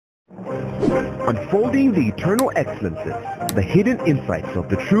Unfolding the eternal excellences, the hidden insights of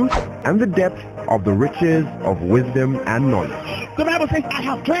the truth, and the depth of the riches of wisdom and knowledge. The Bible says, I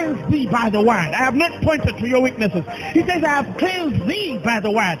have cleansed thee by the word. I have not pointed to your weaknesses. He says, I have cleansed thee by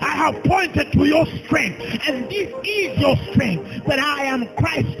the word. I have pointed to your strength. And this is your strength, that I am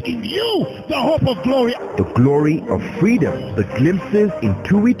Christ in you, the hope of glory. The glory of freedom, the glimpses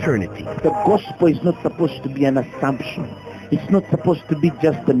into eternity. The gospel is not supposed to be an assumption. It's not supposed to be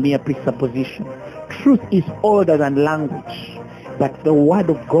just a mere presupposition. Truth is older than language, but the word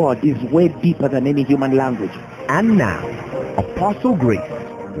of God is way deeper than any human language. And now, Apostle Grace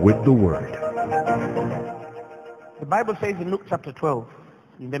with the Word. The Bible says in Luke chapter 12,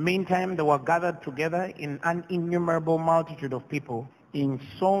 in the meantime they were gathered together in an innumerable multitude of people, in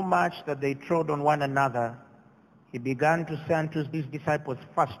so much that they trod on one another. He began to say unto his disciples,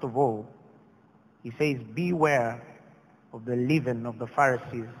 first of all, he says, beware of the leaven of the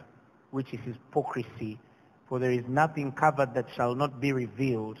Pharisees, which is hypocrisy. For there is nothing covered that shall not be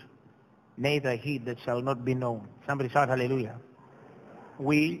revealed, neither hid that shall not be known. Somebody shout hallelujah.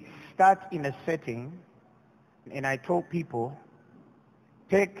 We start in a setting, and I told people,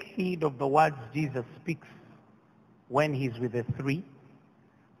 take heed of the words Jesus speaks when he's with the three.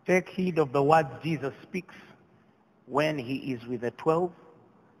 Take heed of the words Jesus speaks when he is with the 12.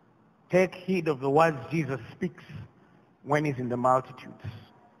 Take heed of the words Jesus speaks when he's in the multitudes.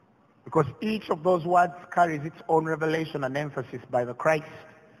 Because each of those words carries its own revelation and emphasis by the Christ,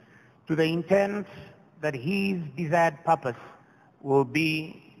 to the intent that his desired purpose will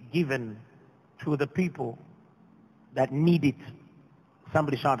be given to the people that need it.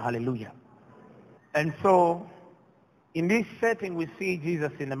 Somebody shout hallelujah. And so, in this setting, we see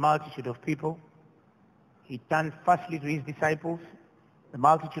Jesus in a multitude of people. He turned firstly to his disciples. The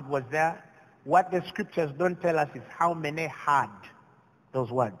multitude was there. What the scriptures don't tell us is how many heard those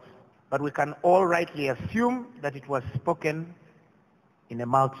words. But we can all rightly assume that it was spoken in a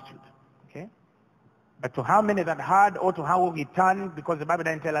multitude. Okay? But to how many that heard, or to how he turned, because the Bible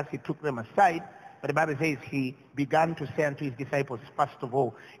doesn't tell us he took them aside, but the Bible says he began to say unto his disciples, first of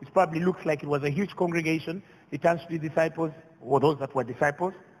all. It probably looks like it was a huge congregation. He turns to his disciples, or those that were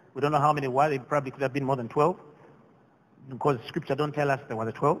disciples. We don't know how many were. It probably could have been more than 12, because scripture don't tell us there were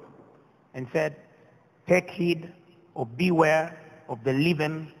the 12. And said, take heed or beware of the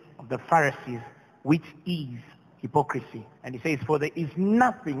leaven of the Pharisees, which is hypocrisy. And he says, for there is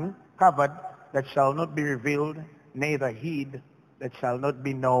nothing covered that shall not be revealed, neither hid that shall not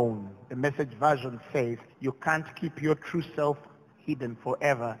be known. The Message version says, you can't keep your true self hidden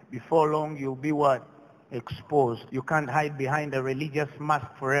forever. Before long, you'll be what? Exposed. You can't hide behind a religious mask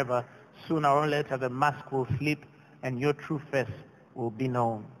forever. Sooner or later, the mask will slip and your true face will be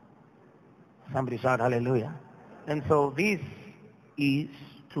known. Somebody shout hallelujah. And so this is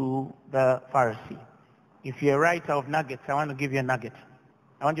to the Pharisee. If you're a writer of nuggets, I want to give you a nugget.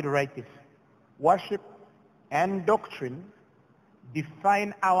 I want you to write this. Worship and doctrine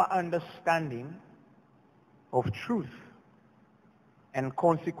define our understanding of truth and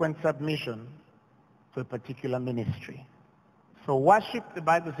consequent submission to a particular ministry. So worship, the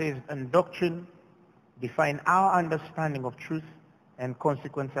Bible says, and doctrine define our understanding of truth and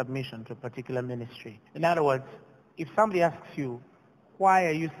consequent submission to a particular ministry. In other words, if somebody asks you, why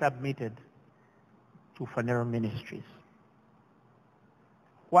are you submitted to Phaneroo Ministries?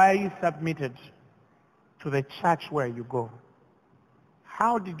 Why are you submitted to the church where you go?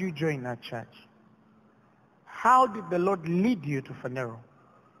 How did you join that church? How did the Lord lead you to Phaneroo?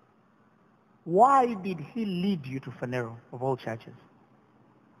 Why did he lead you to Phaneroo of all churches?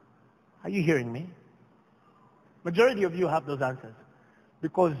 Are you hearing me? Majority of you have those answers.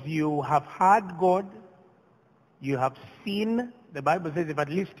 Because you have heard God, you have seen, the Bible says if at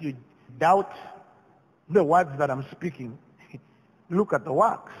least you doubt the words that I'm speaking, look at the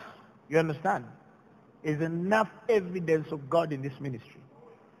works. You understand? There's enough evidence of God in this ministry.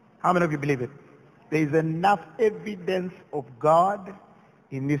 How many of you believe it? There is enough evidence of God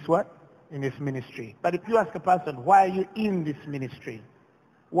in this what? In this ministry. But if you ask a person, why are you in this ministry?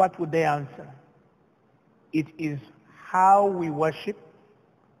 What would they answer? It is how we worship,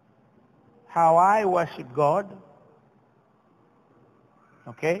 how I worship God,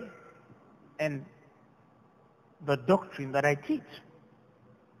 okay, and the doctrine that I teach.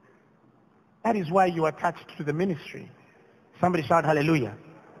 That is why you are attached to the ministry. Somebody shout hallelujah.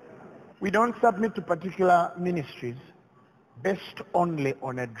 We don't submit to particular ministries based only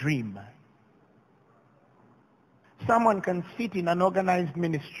on a dream. Someone can sit in an organized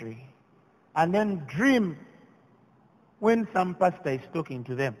ministry and then dream when some pastor is talking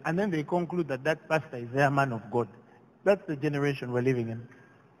to them, and then they conclude that that pastor is their man of God. That's the generation we're living in.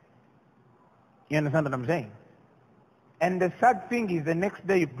 You understand what I'm saying? And the sad thing is the next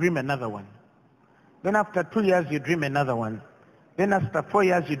day you dream another one. Then after 2 years you dream another one. Then after 4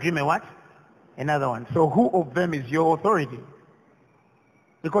 years you dream a what? Another one. So who of them is your authority?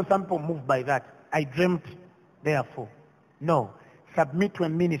 Because some people move by that. I dreamt, therefore. No. Submit to a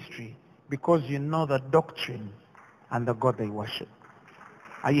ministry because you know the doctrine and the God they worship.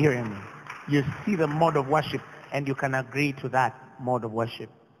 Are you hearing me? You see the mode of worship and you can agree to that mode of worship.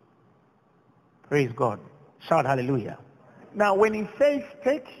 Praise God. Shout hallelujah. Now when he says,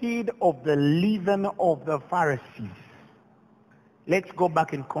 take heed of the leaven of the Pharisees, let's go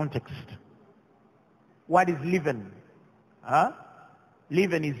back in context. What is leaven? Huh?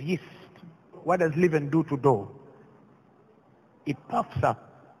 Leaven is yeast. What does leaven do to dough? It puffs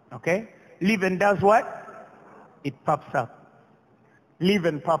up. Okay? Leaven does what? It puffs up.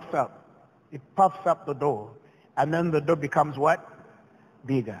 Leaven puffs up. It puffs up the dough. And then the dough becomes what?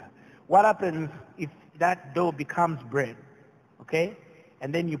 Bigger. What happens if that dough becomes bread? Okay?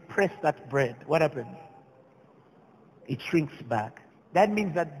 And then you press that bread. What happens? It shrinks back. That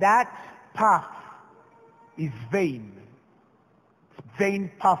means that puff is vain. It's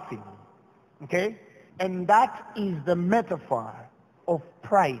vain puffing. Okay? And that is the metaphor of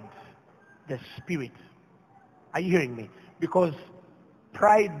pride, the spirit. Are you hearing me? Because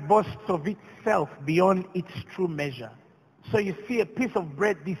pride boasts of itself beyond its true measure. So you see a piece of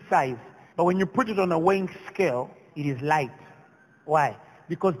bread this size, but when you put it on a weighing scale, it is light. Why?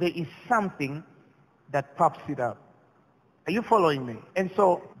 Because there is something that puffs it up. Are you following me? And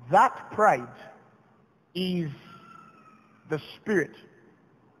so that pride is the spirit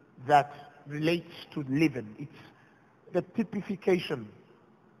that relates to leaven. It's the typification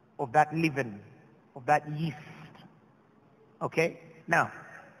of that leaven, of that yeast. Okay? Now,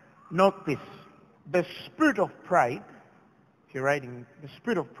 note this. The spirit of pride, if you're writing, the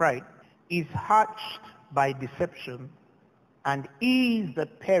spirit of pride is hatched by deception and is the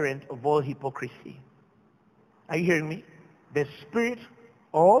parent of all hypocrisy. Are you hearing me? The spirit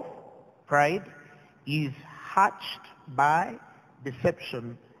of pride is hatched by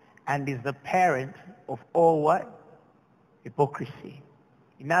deception and is the parent of all what? Hypocrisy.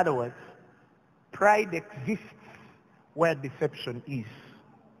 In other words, pride exists where deception is.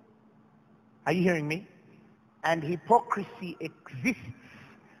 Are you hearing me? And hypocrisy exists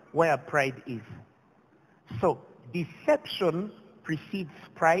where pride is. So deception precedes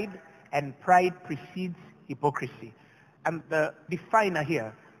pride and pride precedes hypocrisy. And the definer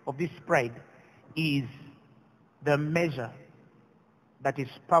here of this pride is the measure that is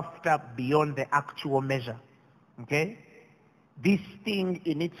puffed up beyond the actual measure. Okay? This thing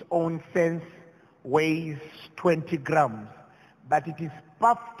in its own sense weighs 20 grams, but it is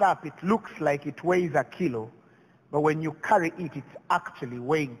puffed up. It looks like it weighs a kilo, but when you carry it, it's actually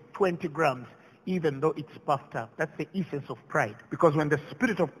weighing 20 grams, even though it's puffed up. That's the essence of pride. Because when the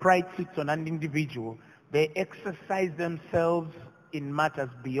spirit of pride sits on an individual, they exercise themselves in matters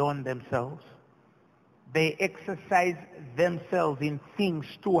beyond themselves. They exercise themselves in things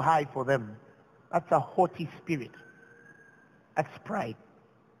too high for them. That's a haughty spirit. That's pride.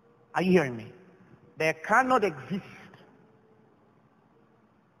 Are you hearing me? There cannot exist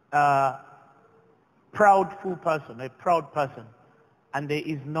a proudful person, a proud person, and there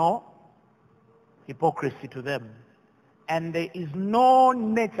is no hypocrisy to them. And there is no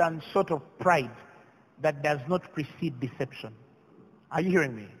nature and sort of pride that does not precede deception. Are you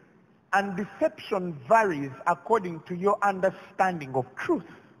hearing me? And deception varies according to your understanding of truth.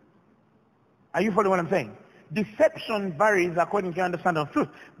 Are you following what I'm saying? Deception varies according to your understanding of truth.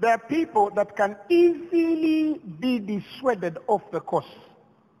 There are people that can easily be dissuaded off the course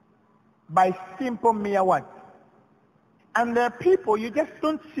by simple mere words. And there are people you just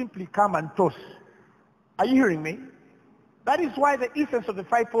don't simply come and toss. Are you hearing me? That is why the essence of the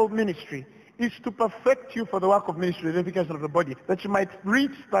fivefold ministry is to perfect you for the work of ministry, the edification of the body, that you might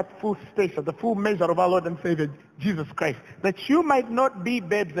reach that full stature, the full measure of our Lord and Savior, Jesus Christ, that you might not be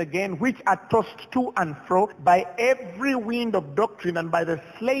babes again, which are tossed to and fro by every wind of doctrine and by the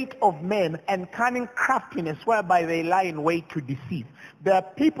sleight of men and cunning craftiness whereby they lie in wait to deceive. There are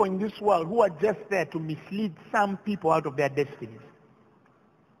people in this world who are just there to mislead some people out of their destinies.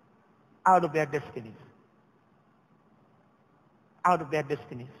 Out of their destinies. Out of their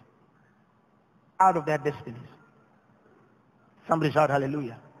destinies. Out of their destinies. Somebody shout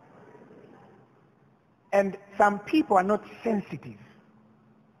hallelujah. And some people are not sensitive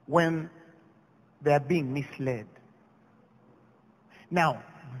when they are being misled. Now,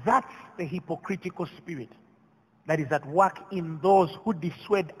 that's the hypocritical spirit that is at work in those who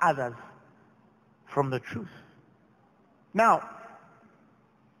dissuade others from the truth. Now,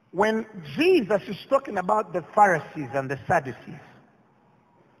 When Jesus is talking about the Pharisees and the Sadducees,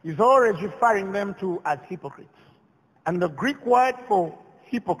 he's always referring them to as hypocrites. And the Greek word for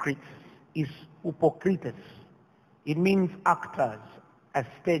hypocrites is hypokrites. It means actors, a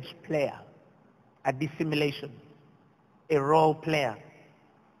stage player, a dissimulation, a role player,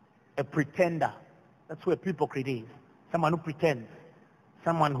 a pretender. That's what a hypocrite is. Someone who pretends,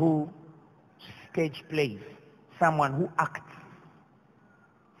 someone who stage plays, someone who acts,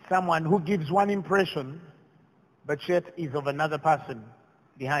 someone who gives one impression but yet is of another person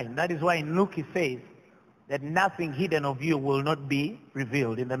behind. That is why in Luke he says that nothing hidden of you will not be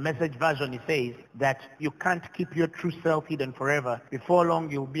revealed. In the Message version he says that you can't keep your true self hidden forever. Before long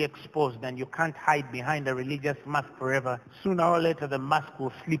you'll be exposed, and you can't hide behind a religious mask forever. Sooner or later the mask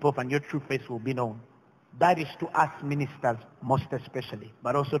will slip off and your true face will be known. That is to us ministers most especially,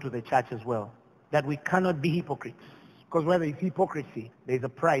 but also to the church as well, that we cannot be hypocrites. Because where there is hypocrisy, there is a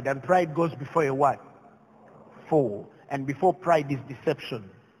pride, and pride goes before a what? Fall. And before pride is deception.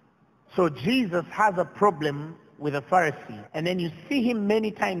 So Jesus has a problem with a Pharisee, and then you see him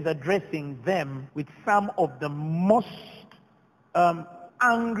many times addressing them with some of the most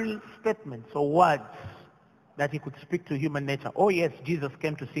angry statements or words that he could speak to human nature. Oh yes, Jesus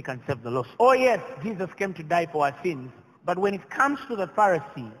came to seek and save the lost. Oh yes, Jesus came to die for our sins. But when it comes to the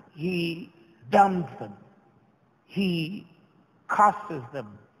Pharisee, he damns them. He curses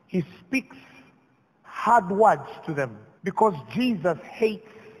them. He speaks hard words to them, because Jesus hates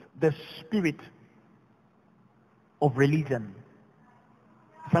the spirit of religion.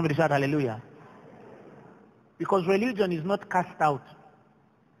 Somebody shout hallelujah. Because religion is not cast out.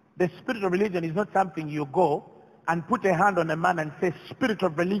 The spirit of religion is not something you go and put a hand on a man and say, spirit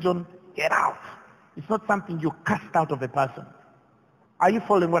of religion, get out. It's not something you cast out of a person. Are you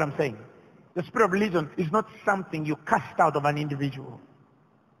following what I'm saying? The spirit of religion is not something you cast out of an individual.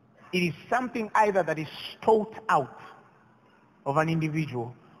 It is something either that is stole out of an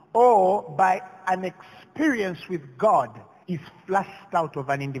individual, or by an experience with God is flushed out of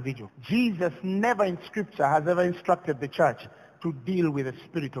an individual. Jesus never in Scripture has ever instructed the church to deal with the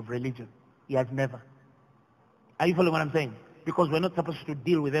spirit of religion. He has never. Are you following what I'm saying? Because we're not supposed to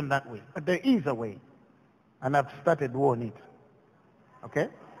deal with them that way. But there is a way. And I've started war on it. Okay?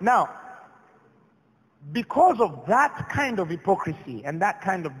 Now, because of that kind of hypocrisy and that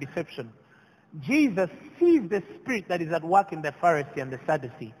kind of deception, Jesus sees the spirit that is at work in the Pharisee and the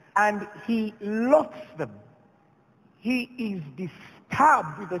Sadducee, and he loathes them. He is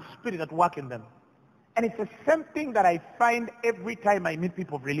disturbed with the spirit at work in them. And it's the same thing that I find every time I meet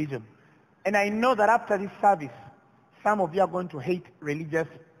people of religion. And I know that after this service, some of you are going to hate religious,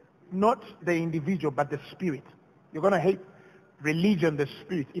 not the individual, but the spirit. You're going to hate religion, the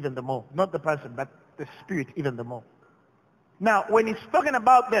spirit, even the more. Not the person, but the spirit even the more. Now, when he's talking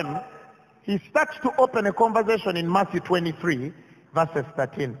about them, he starts to open a conversation in Matthew 23, verses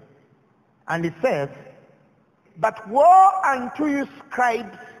 13. And he says, but woe unto you,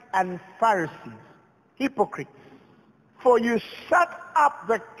 scribes and Pharisees, hypocrites, for you shut up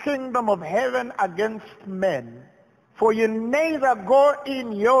the kingdom of heaven against men, for you neither go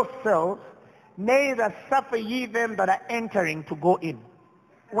in yourselves, neither suffer ye them that are entering to go in.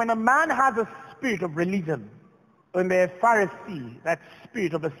 When a man has a spirit of religion, when they're a Pharisee, that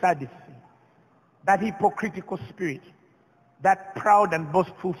spirit of a Sadducee, that hypocritical spirit, that proud and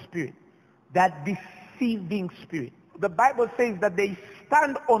boastful spirit, that deceiving spirit, the Bible says that they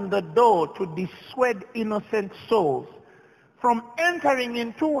stand on the door to dissuade innocent souls from entering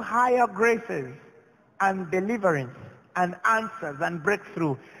into higher graces and deliverance and answers and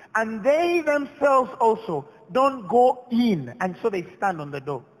breakthrough. And they themselves also don't go in, and so they stand on the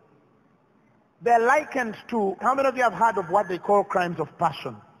door. They're likened to, how many of you have heard of what they call crimes of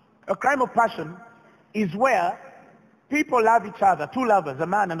passion? A crime of passion is where people love each other, two lovers, a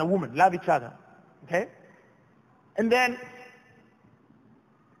man and a woman, love each other, okay? And then,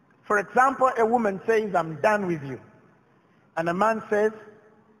 for example, a woman says, I'm done with you. And a man says,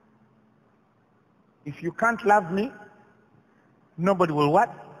 if you can't love me, nobody will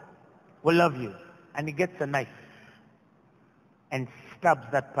what? Will love you. And he gets a knife and stabs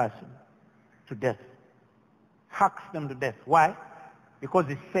that person to death, hacks them to death. Why? Because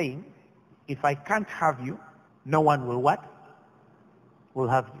he's saying, if I can't have you, no one will what? Will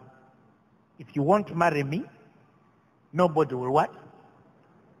have you. If you want to marry me, nobody will what?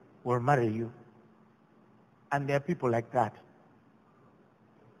 Will marry you. And there are people like that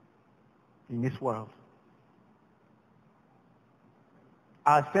in this world.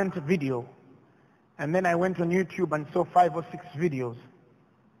 I sent a video, and then I went on YouTube and saw 5 or 6 videos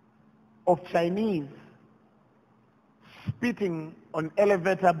of Chinese spitting on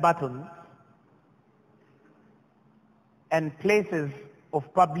elevator buttons and places of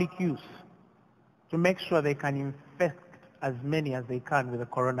public use to make sure they can infect as many as they can with the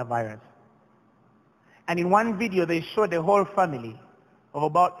coronavirus. And in one video, they showed a whole family of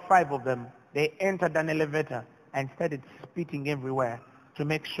about 5 of them. They entered an elevator and started spitting everywhere to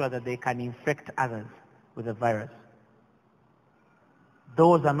make sure that they can infect others with the virus.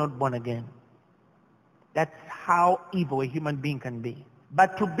 Those are not born again. That's how evil a human being can be.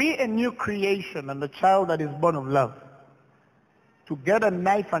 But to be a new creation and a child that is born of love, to get a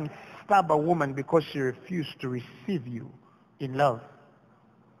knife and stab a woman because she refused to receive you in love,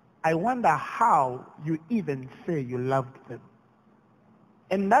 I wonder how you even say you loved them.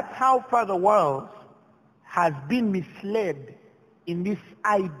 And that's how far the world has been misled in this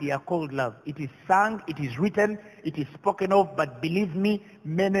idea called love. It is sung, it is written, it is spoken of, but believe me,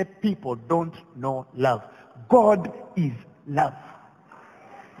 many people don't know love. God is love.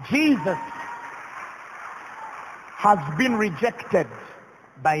 Jesus has been rejected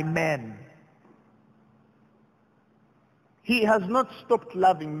by men. He has not stopped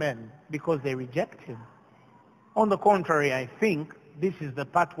loving men because they reject him. On the contrary, I think this is the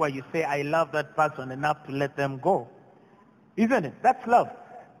part where you say, I love that person enough to let them go. Isn't it? That's love.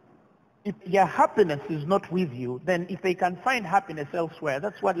 If your happiness is not with you, then if they can find happiness elsewhere,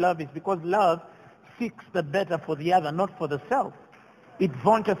 that's what love is, because love seeks the better for the other, not for the self. It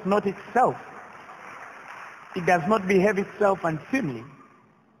vaunteth not itself. It does not behave itself unseemly.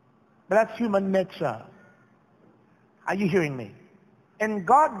 But that's human nature. Are you hearing me? And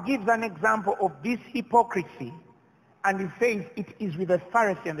God gives an example of this hypocrisy, and he says it is with the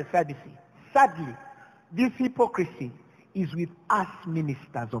Pharisee and the Sadducee. Sadly, this hypocrisy is with us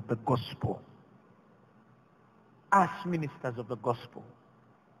ministers of the gospel. Us ministers of the gospel.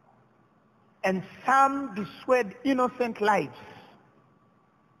 And some dissuade innocent lives.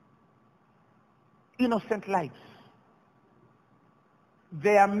 Innocent lives.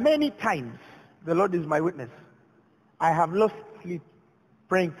 There are many times, the Lord is my witness, I have lost sleep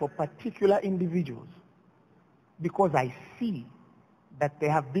praying for particular individuals because I see that they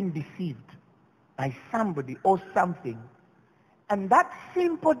have been deceived by somebody or something. And that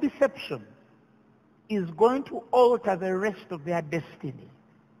simple deception is going to alter the rest of their destiny.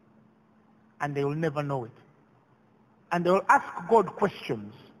 And they will never know it. And they will ask God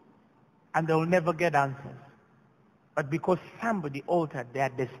questions, and they will never get answers. But because somebody altered their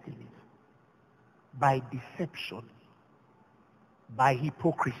destinies by deception, by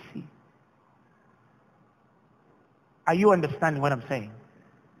hypocrisy. Are you understanding what I'm saying?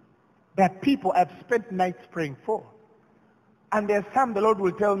 There are people I've spent nights praying for. And there's some the Lord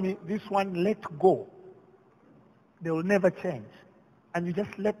will tell me, this one, let go. They will never change. And you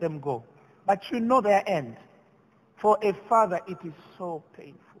just let them go. But you know their end. For a father, it is so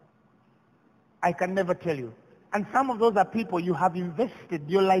painful. I can never tell you. And some of those are people you have invested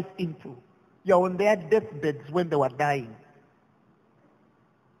your life into. You're on their deathbeds when they were dying.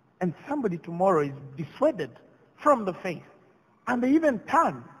 And somebody tomorrow is dissuaded from the faith. And they even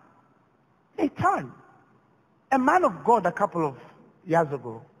turn. They turn. A man of God a couple of years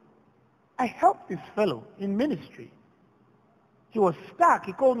ago, I helped this fellow in ministry. He was stuck.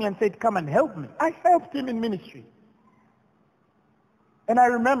 He called me and said, come and help me. I helped him in ministry. And I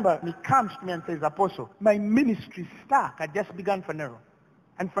remember he comes to me and says, Apostle, my ministry is stuck. I just began Phaneroo.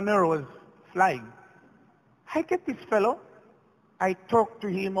 And Phaneroo was flying. I get this fellow. I talk to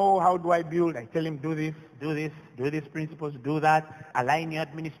him, oh, how do I build? I tell him, do this, do these principles, do that, align your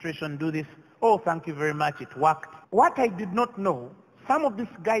administration, do this. Oh, thank you very much, it worked. What I did not know, some of this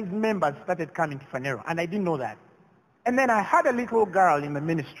guy's members started coming to Phaneroo, and I didn't know that. And then I had a little girl in the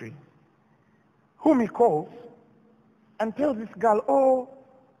ministry whom he calls and tells this girl, oh,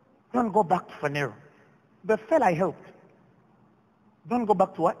 don't go back to Phaneroo. The fella I helped, don't go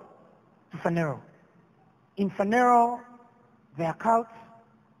back to what? To Phaneroo. In Phaneroo, there are cults.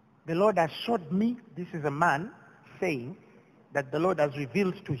 The Lord has showed me, this is a man saying that the Lord has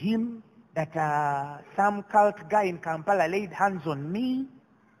revealed to him that some cult guy in Kampala laid hands on me,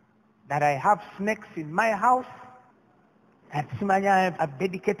 that I have snakes in my house, that I've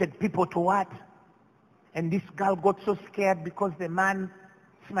dedicated people to what? And this girl got so scared because the man,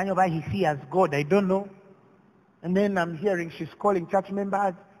 he sees as God, I don't know. And then I'm hearing she's calling church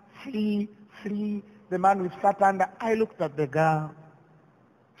members, flee, flee, the man with sat under. I looked at the girl.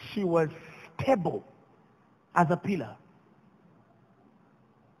 She was stable as a pillar.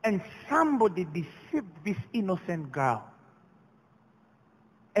 And somebody deceived this innocent girl.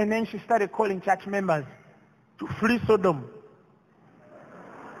 And then she started calling church members to flee Sodom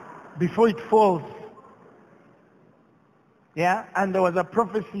before it falls. Yeah, and there was a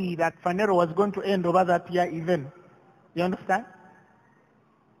prophecy that Phaneroo was going to end over that year even. You understand?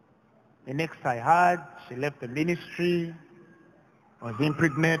 The next I heard, she left the ministry, was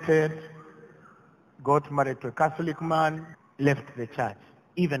impregnated, got married to a Catholic man, left the church,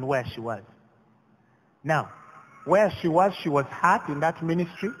 even where she was. Now, where she was hurt in that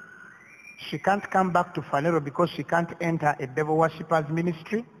ministry. She can't come back to Phaneroo because she can't enter a devil worshipper's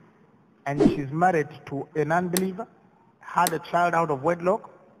ministry. And she's married to an unbeliever, had a child out of wedlock,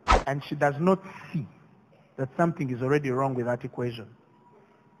 and she does not see that something is already wrong with that equation.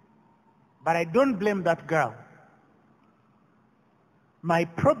 But I don't blame that girl. My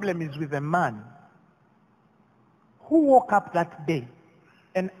problem is with a man who woke up that day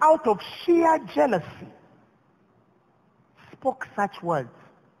and out of sheer jealousy spoke such words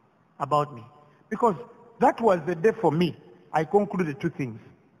about me. Because that was the day for me. I concluded two things.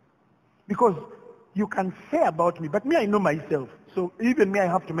 Because you can say about me, but me, I know myself. So even me, I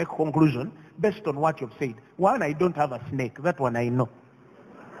have to make a conclusion based on what you've said. One, I don't have a snake. That one I know.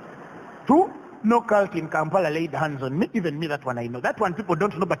 Two, no cult in Kampala laid hands on me. Even me, that one I know. That one people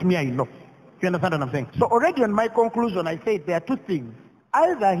don't know, but me, I know. You understand what I'm saying? So already on my conclusion, I said there are two things.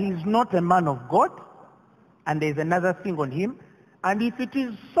 Either he's not a man of God, and there's another thing on him. And if it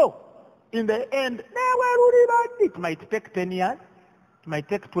is so, in the end, it might take 10 years, it might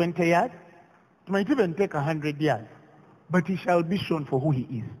take 20 years, it might even take 100 years. But he shall be shown for who he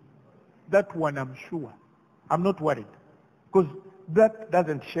is. That one I'm sure. I'm not worried. Because that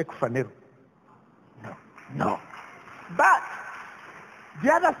doesn't shake Phaneroo. No. But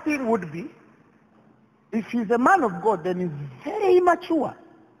the other thing would be, if he's a man of God, then he's very immature.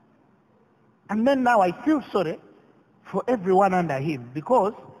 And then now I feel sorry for everyone under him,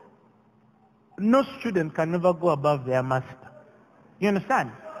 because no student can never go above their master. You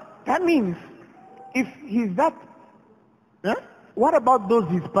understand? That means if he's that, what about those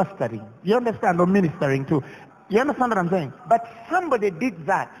he's pastoring? You understand? Or ministering to? You understand what I'm saying? But somebody did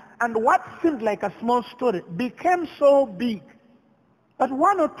that, and what seemed like a small story became so big. But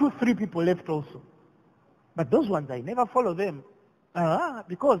 1 or 2, 3 people left also. But those ones, I never follow them.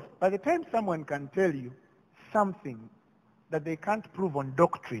 Because by the time someone can tell you something that they can't prove on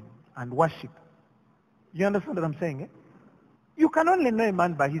doctrine and worship, you understand what I'm saying? You can only know a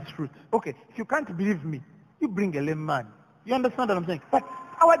man by his fruit. Okay, if you can't believe me, you bring a lame man. You understand what I'm saying? But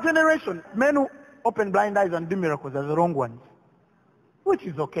our generation, men who open blind eyes and do miracles are the wrong ones, which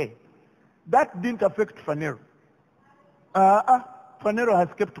is okay. That didn't affect Phaneroo. Phaneroo has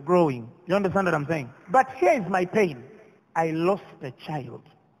kept growing. You understand what I'm saying? But here is my pain. I lost a child.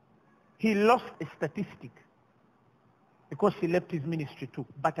 He lost a statistic because he left his ministry too.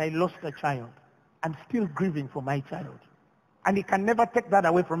 But I lost a child. I'm still grieving for my child. And he can never take that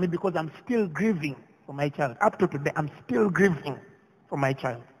away from me, because I'm still grieving for my child. Up to today, I'm still grieving for my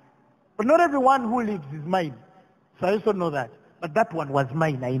child. But not everyone who lives is mine. So I also know that. But that one was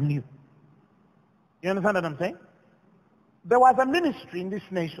mine, I knew. You understand what I'm saying? There was a ministry in this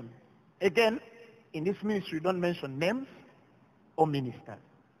nation. Again, in this ministry, don't mention names or ministers.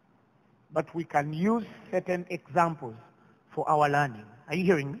 But we can use certain examples for our learning. Are you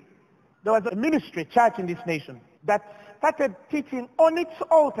hearing me? There was a ministry, church in this nation, that started teaching on its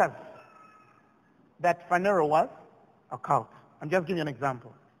altars that Phaneroo was a cult. I'm just giving you an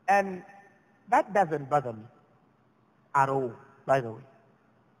example. And that doesn't bother me at all, by the way.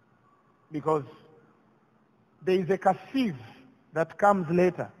 Because there is a cassis that comes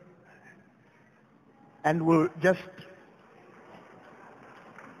later and will just...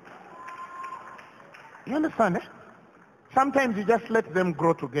 You understand, eh? Sometimes you just let them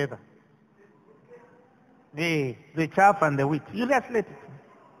grow together. The chaff and the wheat. You just let it.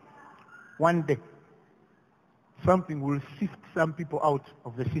 One day, something will sift some people out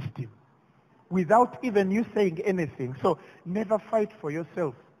of the system without even you saying anything. So never fight for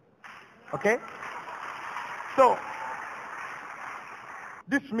yourself. Okay? So,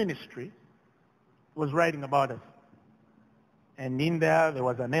 this ministry was writing about us. And in there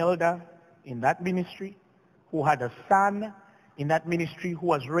was an elder in that ministry who had a son in that ministry who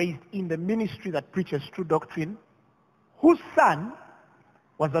was raised in the ministry that preaches true doctrine, whose son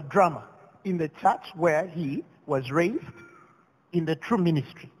was a drummer in the church where he was raised in the true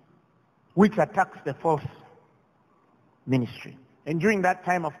ministry, which attacks the false ministry. And during that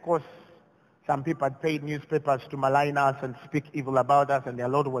time, of course, some people had paid newspapers to malign us and speak evil about us, and their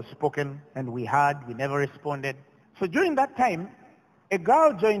Lord was spoken, and we never responded. So during that time, a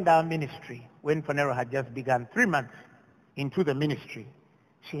girl joined our ministry when Phaneroo had just begun 3 months into the ministry.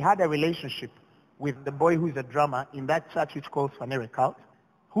 She had a relationship with the boy who is a drummer in that church which calls Phaneroo cult,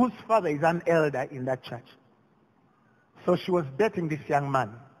 whose father is an elder in that church. So she was dating this young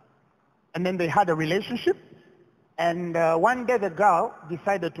man. And then they had a relationship. And one day the girl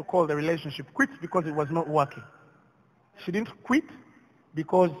decided to call the relationship quits because it was not working. She didn't quit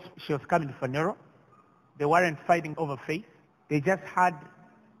because she was coming to Phaneroo. They weren't fighting over faith. They just had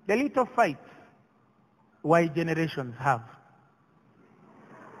the little fights why generations have.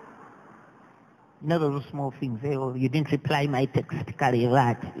 Never those small things. Hey, oh, you didn't reply my text, carry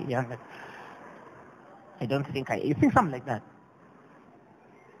that. Yeah. I don't think you think something like that.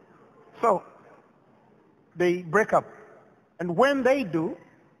 So they break up. And when they do,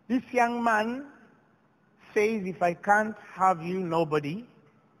 this young man says, if I can't have you, nobody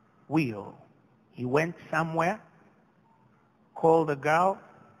will. He went somewhere, called the girl,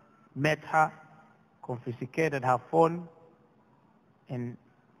 met her, confiscated her phone, and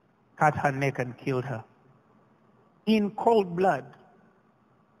cut her neck and killed her. In cold blood,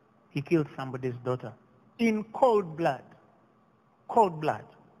 he killed somebody's daughter. In cold blood. Cold blood.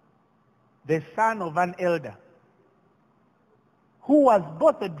 The son of an elder who was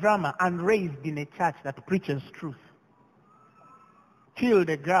both a drummer and raised in a church that preaches truth, killed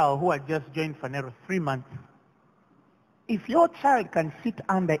a girl who had just joined Phaneroo 3 months. If your child can sit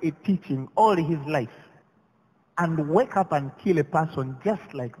under a teaching all his life and wake up and kill a person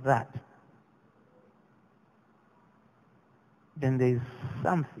just like that, then there is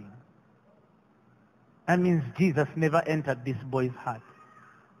something. That means Jesus never entered this boy's heart.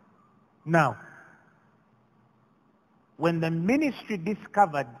 Now, when the ministry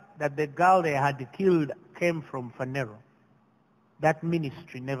discovered that the girl they had killed came from Phaneroo, that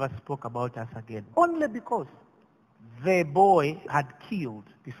ministry never spoke about us again. Only because the boy had killed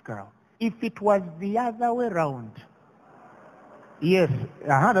this girl. If it was the other way around, yes,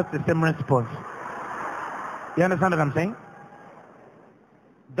 that's the same response. You understand what I'm saying?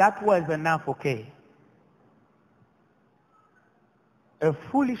 That was enough, okay. A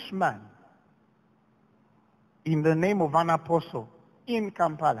foolish man in the name of an apostle in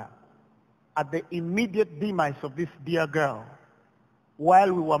Kampala, at the immediate demise of this dear girl,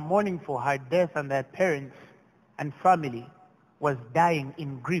 while we were mourning for her death and their parents and family was dying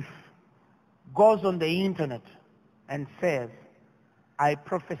in grief, goes on the internet and says, I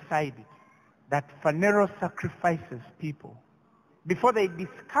prophesied it, that Phaneroo sacrifices people. Before they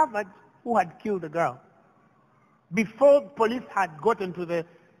discovered who had killed the girl, before police had gotten to the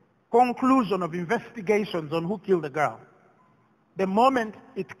conclusion of investigations on who killed the girl, the moment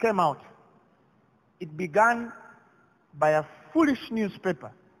it came out, it began by a foolish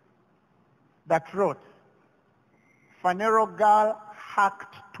newspaper that wrote, Phaneroo girl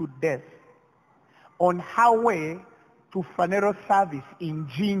hacked to death on her way to Phaneroo service in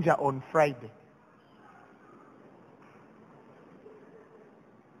Jinja on Friday.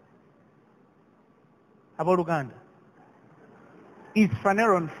 About Uganda. Is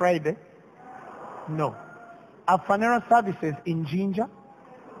Phaneroo on Friday? No. Are Phaneroo services in Jinja?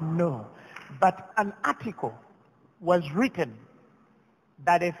 No. But an article was written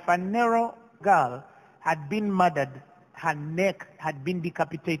that a Phaneroo girl had been murdered, her neck had been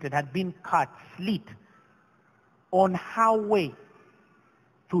decapitated, had been cut, slit, on her way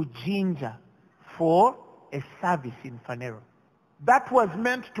to Jinja for a service in Phaneroo. That was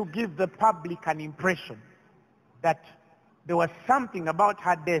meant to give the public an impression that there was something about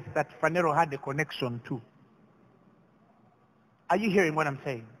her death that Phaneroo had a connection to. Are you hearing what I'm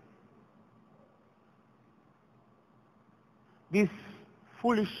saying? This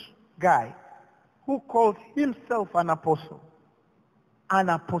foolish guy who calls himself an apostle,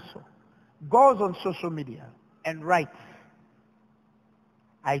 goes on social media and writes,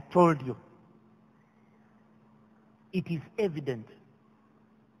 I told you, it is evident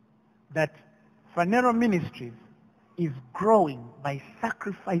that Phaneroo Ministries is growing by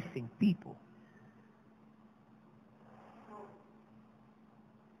sacrificing people.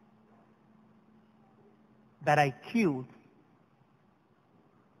 That I killed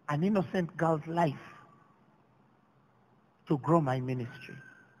an innocent girl's life to grow my ministry.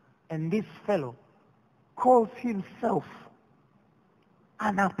 And this fellow calls himself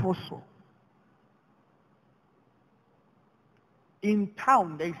an apostle. In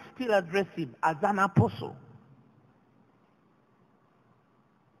town, they still address him as an apostle.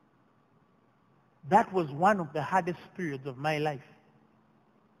 That was one of the hardest periods of my life.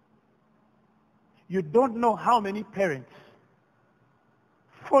 You don't know how many parents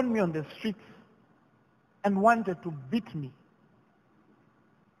phoned me on the streets and wanted to beat me.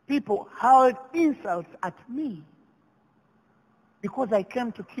 People hurled insults at me because I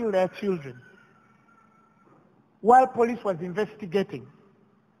came to kill their children while police was investigating.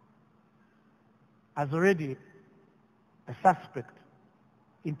 As already a suspect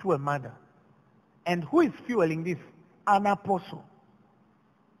into a murder. And who is fueling this? An apostle.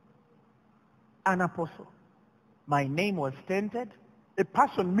 An apostle. My name was tainted. A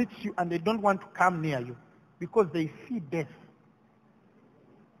person meets you and they don't want to come near you because they see death.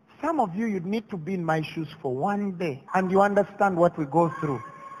 Some of you, you'd need to be in my shoes for one day and you understand what we go through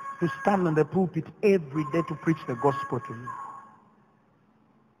to stand on the pulpit every day to preach the gospel to you.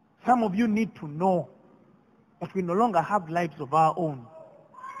 Some of you need to know that we no longer have lives of our own.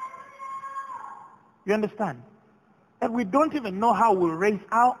 You understand? That we don't even know how we'll raise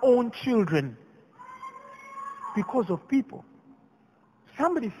our own children because of people.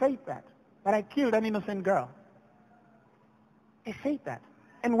 Somebody said that I killed an innocent girl. He said that.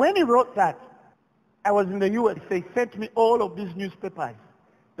 And when he wrote that, I was in the US. They sent me all of these newspapers,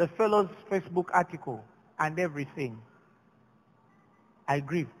 the fellow's Facebook article, and everything. I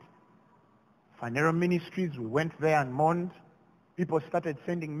grieved. Phaneroo Ministries, we went there and mourned. People started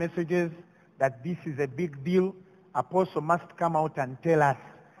sending messages that this is a big deal. Apostle must come out and tell us,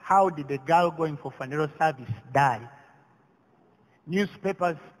 how did a girl going for Phaneroo service die?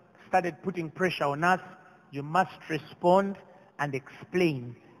 Newspapers started putting pressure on us. You must respond and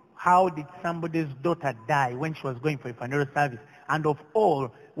explain, how did somebody's daughter die when she was going for a Phaneroo service? And of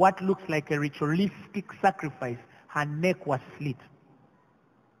all, what looks like a ritualistic sacrifice, her neck was slit.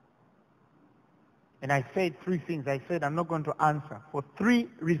 And I said three things. I said, I'm not going to answer for three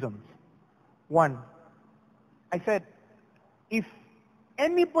reasons. One, I said, if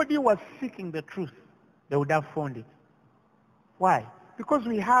anybody was seeking the truth, they would have found it. Why? Because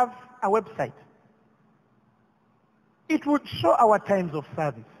we have a website. It would show our times of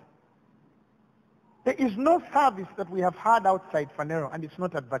service. There is no service that we have had outside Phaneroo and it's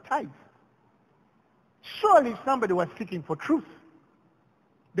not advertised. Surely somebody was seeking for truth.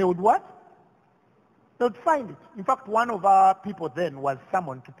 They would what? They would find it. In fact, one of our people then was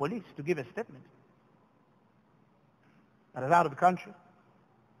summoned to police to give a statement. That is out of the country.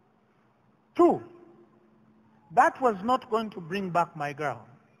 Two, that was not going to bring back my girl.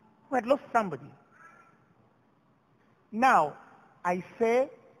 We had lost somebody. Now, I say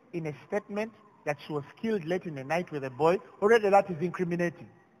in a statement that she was killed late in the night with a boy. Already that is incriminating.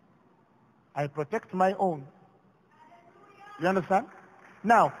 I protect my own. You understand?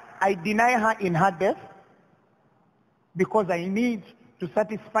 Now, I deny her in her death because I need to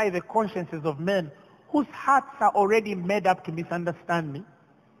satisfy the consciences of men whose hearts are already made up to misunderstand me.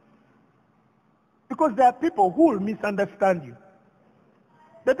 Because there are people who will misunderstand you.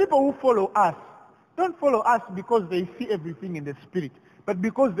 The people who follow us don't follow us because they see everything in the spirit, but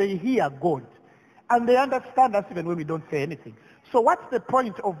because they hear God. And they understand us even when we don't say anything. So what's the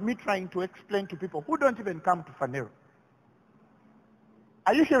point of me trying to explain to people who don't even come to Phaneroo?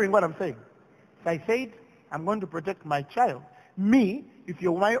 Are you hearing what I'm saying? So I said, I'm going to protect my child. Me, if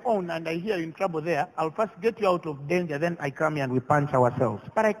you're my own and I hear you're in trouble there, I'll first get you out of danger, then I come here and we punch ourselves.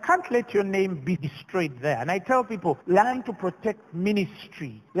 But I can't let your name be destroyed there. And I tell people, learn to protect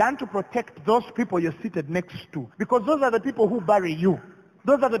ministry. Learn to protect those people you're seated next to. Because those are the people who bury you.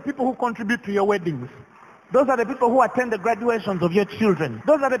 Those are the people who contribute to your weddings. Those are the people who attend the graduations of your children.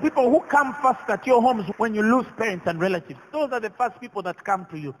 Those are the people who come first at your homes when you lose parents and relatives. Those are the first people that come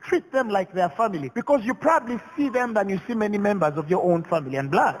to you. Treat them like their family because you probably see them than you see many members of your own family and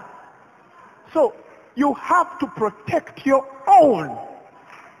blood. So you have to protect your own.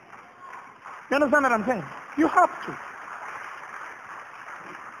 You understand what I'm saying? You have to.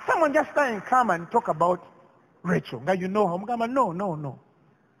 Someone just come and talk about Rachel. Now you know her. No.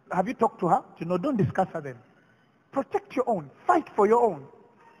 Have you talked to her? You know, don't discuss her then. Protect your own. Fight for your own.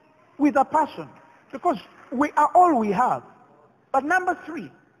 With a passion. Because we are all we have. But number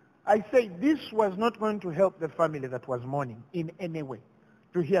three, I say this was not going to help the family that was mourning in any way.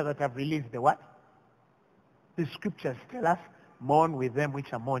 To hear that I've released the what? The scriptures tell us, mourn with them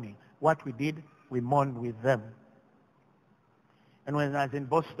which are mourning. What we did, we mourned with them. And when I was in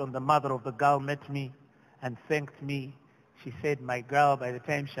Boston, the mother of the girl met me and thanked me. She said my girl, by the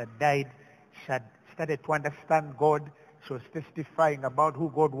time she had died, she had started to understand God. She was testifying about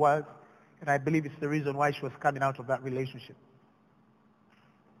who God was. And I believe it's the reason why she was coming out of that relationship.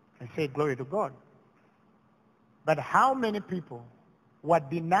 I said, glory to God. But how many people were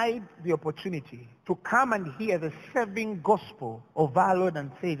denied the opportunity to come and hear the saving gospel of our Lord and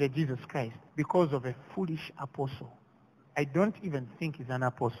Savior Jesus Christ because of a foolish apostle? I don't even think he's an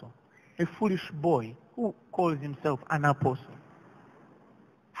apostle. A foolish boy who calls himself an apostle.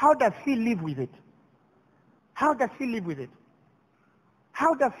 How does he live with it? How does he live with it?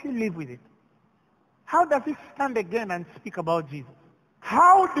 How does he live with it? How does he stand again and speak about Jesus?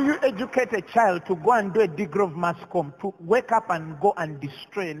 How do you educate a child to go and do a degree of mass comm, to wake up and go and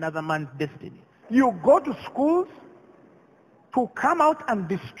destroy another man's destiny? You go to schools to come out and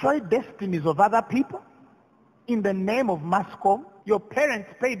destroy destinies of other people in the name of mass comm. Your parents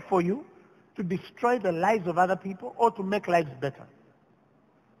paid for you to destroy the lives of other people or to make lives better.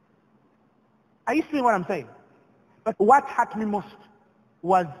 Are you seeing what I'm saying? But what hurt me most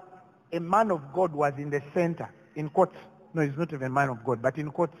was a man of God was in the center, in quotes. No, he's not even a man of God, but in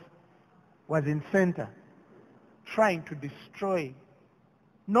quotes, was in center, trying to destroy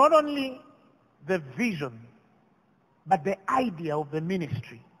not only the vision, but the idea of the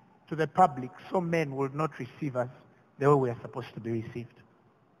ministry to the public, so men will not receive us the way we are supposed to be received.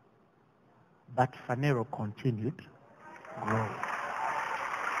 But Phaneroo continued growing.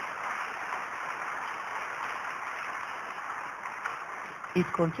 It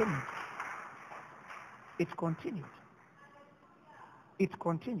continued. It continued. It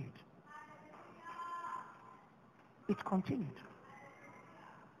continued. It continued.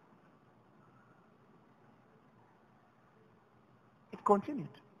 It continued.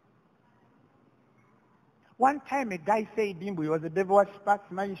 One time a guy said, he was a devil worshiper,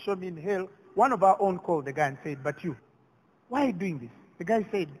 now he showed me in hell. One of our own called the guy and said, but you, why are you doing this? The guy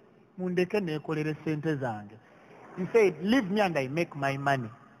said, he said, leave me and I make my money.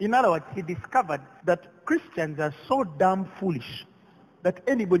 In other words, he discovered that Christians are so damn foolish that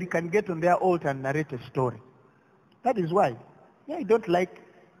anybody can get on their altar and narrate a story. That is why I don't like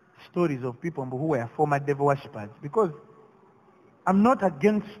stories of people who were former devil worshippers, because I'm not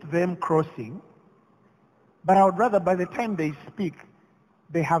against them crossing, but I would rather by the time they speak,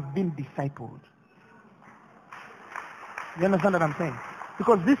 they have been discipled. You understand what I'm saying?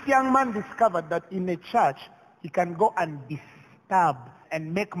 Because this young man discovered that in a church, he can go and disturb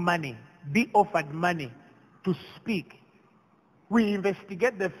and make money, be offered money to speak. We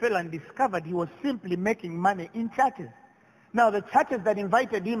investigated the fellow and discovered he was simply making money in churches. Now the churches that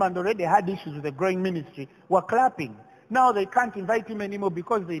invited him and already had issues with the growing ministry were clapping. Now they can't invite him anymore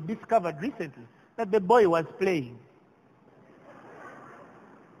because they discovered recently that the boy was playing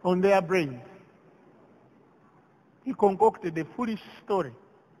on their brains. He concocted a foolish story,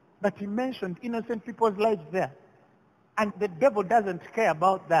 but he mentioned innocent people's lives there. And the devil doesn't care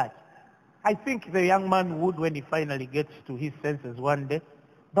about that. I think the young man would when he finally gets to his senses one day.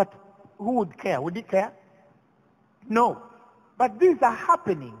 But who would care? Would he care? No. But these are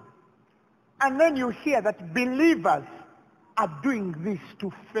happening. And then you hear that believers are doing this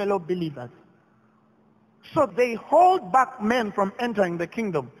to fellow believers. So they hold back men from entering the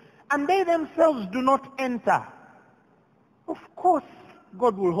kingdom. And they themselves do not enter. Of course,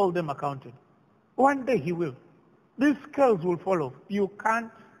 God will hold them accountable. One day he will. These scales will follow. You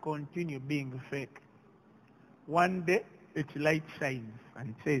can't continue being fake. One day, its light shines and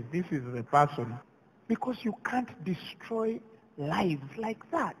it says, this is the person. Because you can't destroy lives like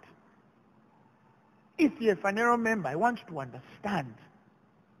that. If you're a Phaneroo member, I want you to understand,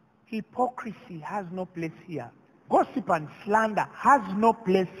 hypocrisy has no place here. Gossip and slander has no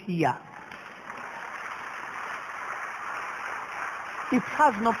place here. It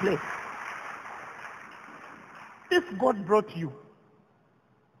has no place. If God brought you,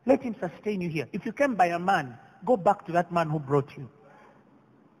 let him sustain you here. If you came by a man, go back to that man who brought you.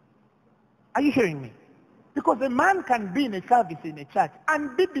 Are you hearing me? Because a man can be in a service in a church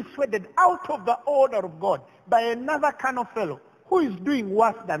and be dissuaded out of the order of God by another kind of fellow who is doing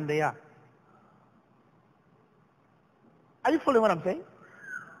worse than they are. Are you following what I'm saying?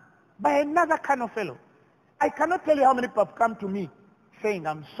 By another kind of fellow. I cannot tell you how many people have come to me saying,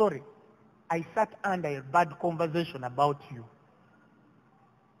 I'm sorry, I sat under a bad conversation about you.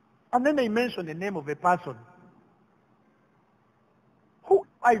 And then they mention the name of a person who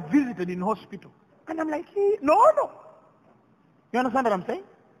I visited in hospital. And I'm like, no. You understand what I'm saying?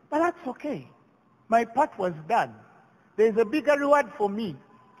 But that's okay. My part was done. There's a bigger reward for me.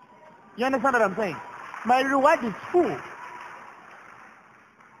 You understand what I'm saying? My reward is full.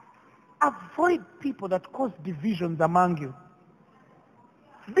 Avoid people that cause divisions among you.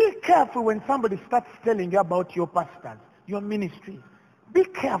 Be careful when somebody starts telling you about your pastors, your ministries. Be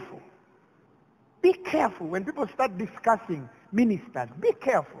careful. Be careful when people start discussing ministers. Be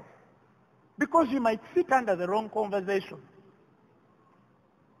careful. Because you might sit under the wrong conversation.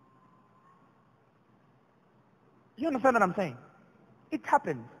 You understand what I'm saying? It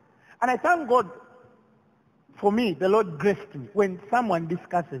happens. And I thank God for me, the Lord graced me. When someone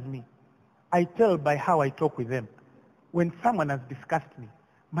discusses me, I tell by how I talk with them. When someone has discussed me,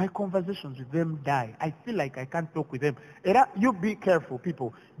 My conversations with them die. I feel like I can't talk with them. You be careful,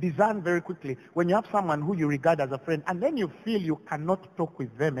 people. Discern very quickly when you have someone who you regard as a friend and then you feel you cannot talk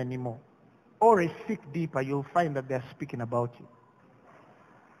with them anymore. Or seek deeper, you'll find that they're speaking about you.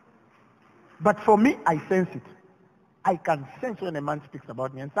 But for me, I sense it. I can sense when a man speaks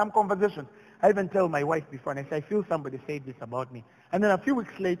about me. And some conversations, I even tell my wife before, and I say, I feel somebody said this about me. And then a few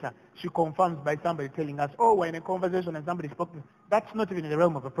weeks later, she confirms by somebody telling us, oh, we're in a conversation and somebody spoke to me. That's not even in the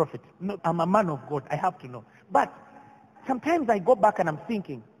realm of a prophet. No, I'm a man of God. I have to know. But sometimes I go back and I'm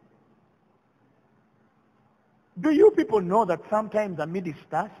thinking, do you people know that sometimes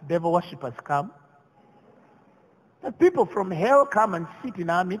amidst us, devil worshippers come? That people from hell come and sit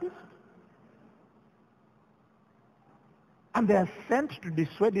in our midst? And they are sent to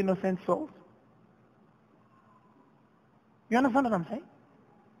dissuade innocent souls? You understand what I'm saying?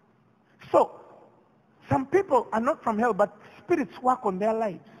 So, some people are not from hell, but spirits work on their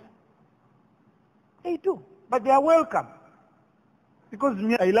lives. They do. But they are welcome. Because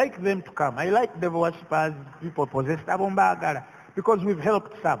I like them to come. I like devil worshippers, people possessed, because we've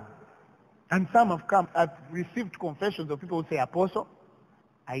helped some. And some have come. I've received confessions of people who say, Apostle,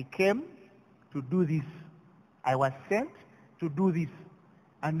 I came to do this. I was sent to do this.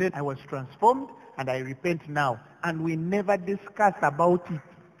 And then I was transformed and I repent now. And we never discuss about it.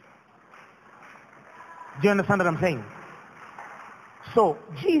 Do you understand what I'm saying? So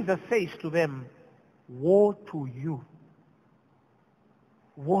Jesus says to them, woe to you.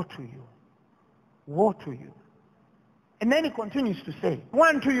 Woe to you. Woe to you. And then he continues to say,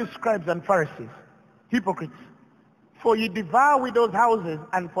 woe to you scribes and Pharisees, hypocrites, for you devour widows' houses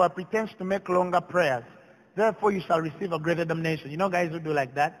and for a pretense to make longer prayers. Therefore you shall receive a greater damnation. You know guys who do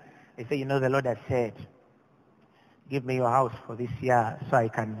like that? They say, the Lord has said, give me your house for this year so I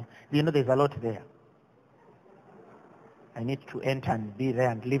can. There's a lot there. I need to enter and be there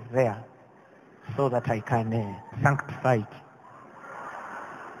and live there so that I can sanctify it.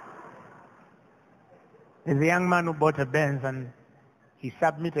 There's a young man who bought a Benz and he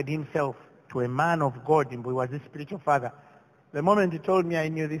submitted himself to a man of God. He was his spiritual father. The moment he told me, I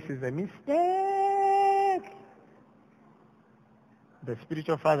knew this is a mistake. The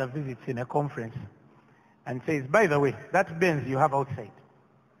spiritual father visits in a conference and says, by the way, that Benz you have outside.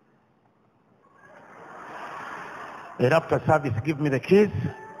 And after service, give me the keys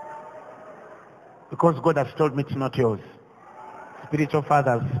because God has told me it's not yours. Spiritual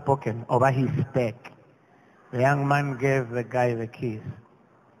father has spoken over his spec. The young man gave the guy the keys.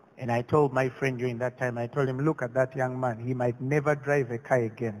 And I told my friend during that time, I told him, look at that young man. He might never drive a car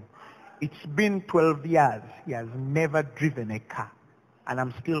again. It's been 12 years. He has never driven a car. And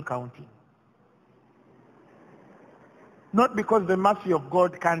I'm still counting. Not because the mercy of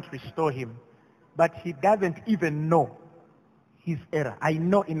God can't restore him, but he doesn't even know his error. I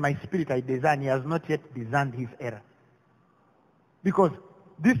know in my spirit I discern. He has not yet discerned his error. Because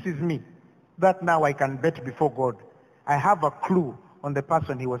this is me. That now I can bet before God. I have a clue on the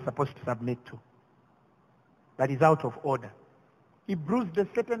person he was supposed to submit to. That is out of order. He bruised a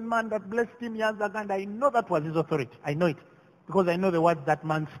certain man that blessed him years ago, and I know that was his authority. I know it. Because I know the words that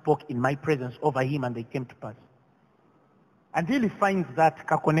man spoke in my presence over him and they came to pass. Until he finds that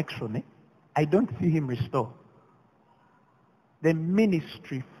connection, I don't see him restore. The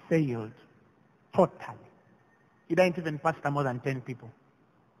ministry failed totally. He didn't even pastor more than 10 people.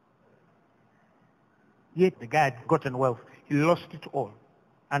 Yet the guy had gotten wealth. He lost it all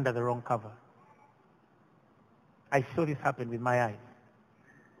under the wrong cover. I saw this happen with my eyes.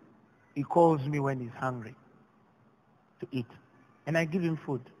 He calls me when he's hungry to eat. And I give him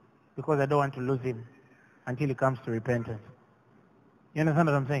food because I don't want to lose him until he comes to repentance. You understand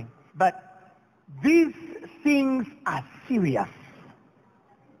what I'm saying? But these things are serious.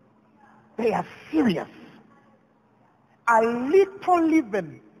 They are serious. A little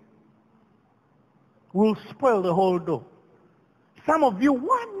leaven will spoil the whole dough. Some of you,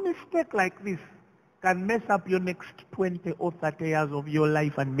 one mistake like this can mess up your next 20 or 30 years of your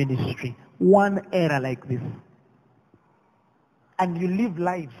life and ministry. One error like this. And you live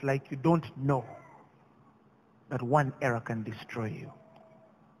lives like you don't know that one error can destroy you.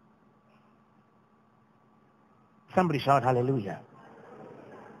 Somebody shout hallelujah.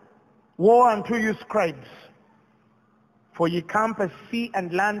 Woe unto you scribes, for ye compass see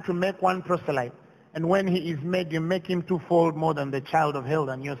and learn to make one proselyte, and when he is made, you make him twofold more than the child of hell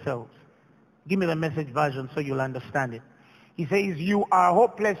than yourselves. Give me the Message version so you'll understand it. He says, you are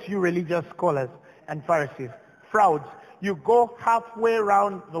hopeless, you religious scholars and Pharisees, frauds. You go halfway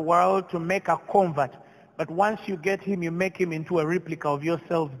around the world to make a convert, but once you get him, you make him into a replica of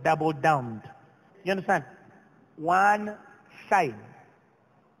yourselves double downed. You understand? One side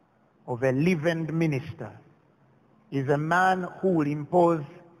of a leavened minister is a man who will impose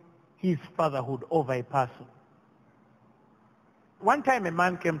his fatherhood over a person. One time a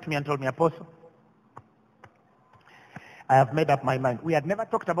man came to me and told me, Apostle, I have made up my mind. We had never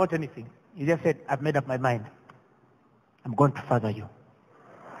talked about anything. He just said, I've made up my mind. I'm going to father you.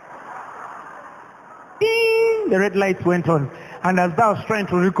 Ding! The red lights went on. And as I was trying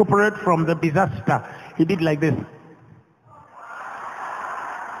to recuperate from the disaster, he did like this.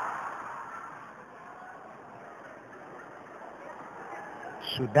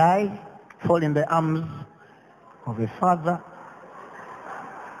 Should I fall in the arms of a father?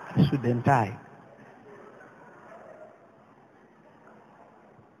 Shouldn't I?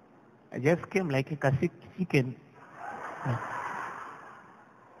 I just came like a Kasik chicken.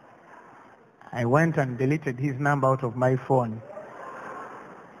 I went and deleted his number out of my phone.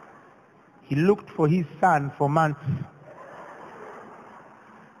 He looked for his son for months.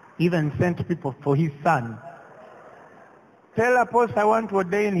 Even sent people for his son. Tell Apostle I want to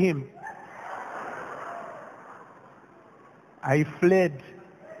ordain him. I fled.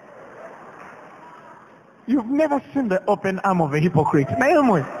 You've never seen the open arm of a hypocrite.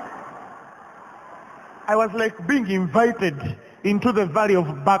 Naomi. I was like being invited into the valley of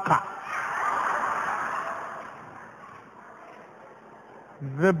Baca.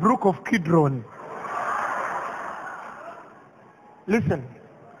 The brook of Kidron. Listen,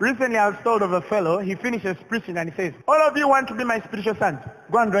 recently I was told of a fellow, he finishes preaching and he says, all of you want to be my spiritual sons.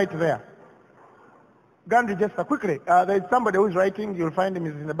 Go and write there. Go and register quickly. There is somebody who is writing, you'll find him,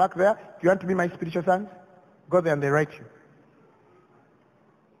 he's in the back there. If you want to be my spiritual sons, go there and they write you.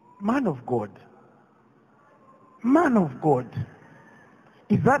 Man of God. Man of God.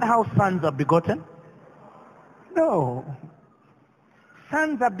 Is that how sons are begotten? No.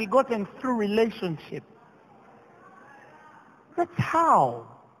 Sons are begotten through relationship. That's how.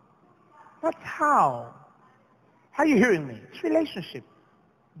 That's how. Are you hearing me? It's relationship.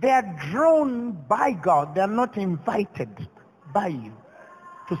 They are drawn by God. They are not invited by you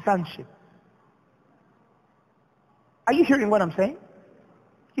to sonship. Are you hearing what I'm saying?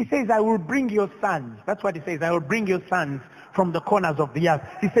 He says, I will bring your sons. That's what he says. I will bring your sons from the corners of the earth.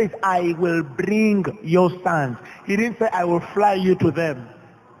 He says, I will bring your sons. He didn't say, I will fly you to them.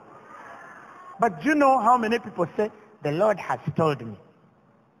 But do you know how many people say, the Lord has told me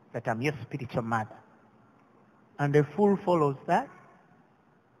that I'm your spiritual mother. And the fool follows that.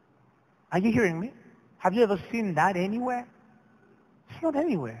 Are you hearing me? Have you ever seen that anywhere? It's not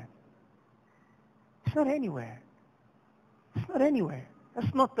anywhere. It's not anywhere. It's not anywhere.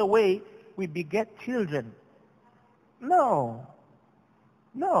 That's not the way we beget children. No.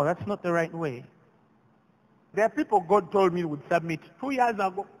 No, that's not the right way. There are people God told me would submit 2 years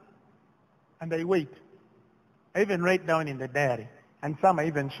ago. And I wait. I even write down in the diary. And some I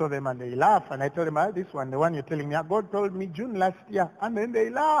even show them and they laugh. And I tell them, this one, the one you're telling me, God told me June last year. And then they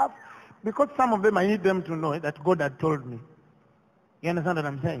laugh. Because some of them, I need them to know that God had told me. You understand what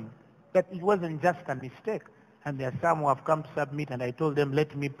I'm saying? That it wasn't just a mistake. And there are some who have come to submit and I told them,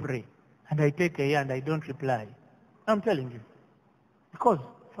 let me pray. And I take a year and I don't reply. I'm telling you. Because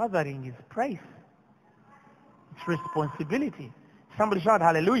fathering is price. It's responsibility. Somebody shout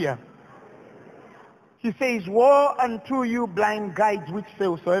hallelujah. He says, woe unto you blind guides which say,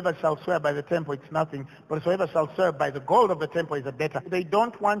 whosoever shall swear by the temple, it's nothing. But whosoever shall swear by the gold of the temple is a debtor. They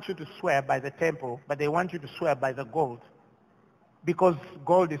don't want you to swear by the temple, but they want you to swear by the gold. Because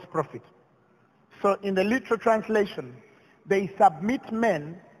gold is profit. So in the literal translation, they submit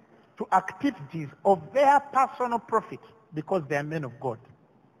men to activities of their personal profit because they are men of God.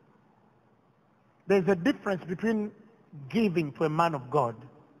 There's a difference between giving to a man of God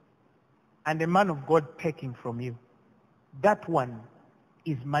and a man of God taking from you. That one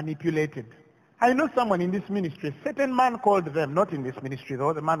is manipulated. I know someone in this ministry, a certain man called them, not in this ministry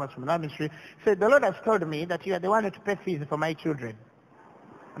though, the man was from another ministry, said, the Lord has told me that you are the one to pay fees for my children.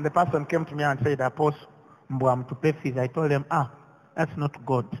 And the person came to me and said, Apostle, I'm to pay fees. I told them, that's not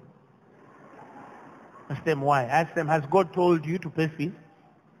God. I asked them why. I asked them, has God told you to pay fees?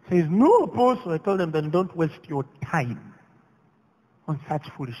 He says, no, Apostle. I told them, then don't waste your time on such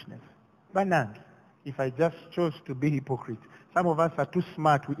foolishness. Banang, if I just chose to be hypocrite, some of us are too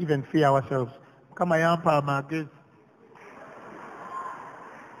smart, we even fear ourselves.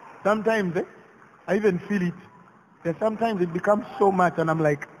 Sometimes I even feel it. That sometimes it becomes so much and I'm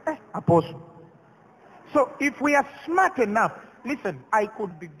like, Apostle. So if we are smart enough, listen, I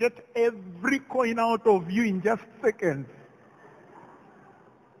could get every coin out of you in just seconds.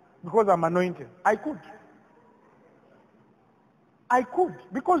 Because I'm anointed. I could.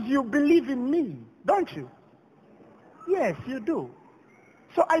 Because you believe in me, don't you? Yes, you do.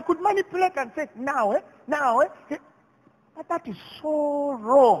 So I could manipulate and say, now. But that is so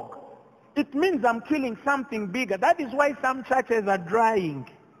wrong. It means I'm killing something bigger. That is why some churches are drying.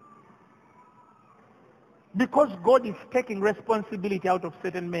 Because God is taking responsibility out of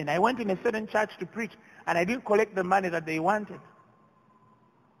certain men. I went in a certain church to preach, and I didn't collect the money that they wanted.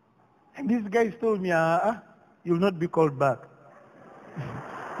 And these guys told me, you'll not be called back.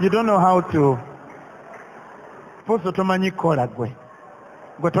 You don't know how to. What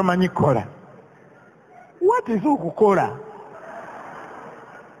is ukukora?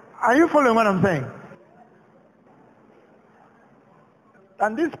 Are you following what I'm saying?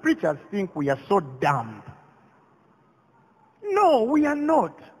 And these preachers think we are so dumb. No, we are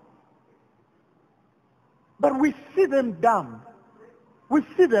not. But we see them dumb. We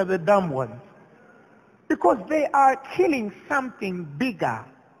see they're the dumb ones. Because they are killing something bigger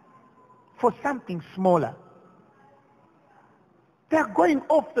for something smaller. They're going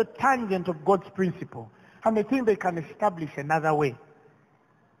off the tangent of God's principle. And they think they can establish another way.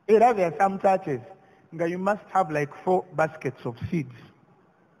 There are some churches that you must have like 4 baskets of seeds.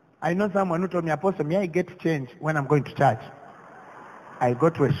 I know someone who told me, Apostle, may I get change when I'm going to church? I go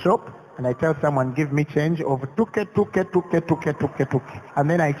to a shop and I tell someone, give me change of 2K. And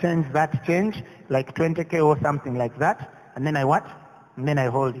then I change that change, like 20K or something like that. And then I what? And then I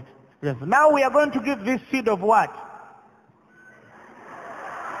hold it. Yes. Now we are going to give this seed of what?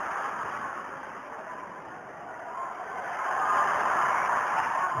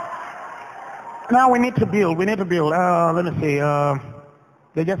 Now we need to build. Let me see.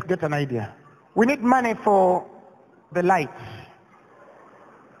 They just get an idea. We need money for the light.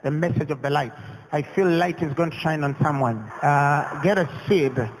 The message of the light. I feel light is going to shine on someone. Get a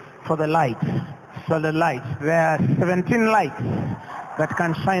seed for the light. So the light. There are 17 lights that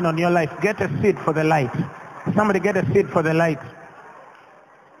can shine on your life. Get a seed for the light. Somebody get a seed for the light.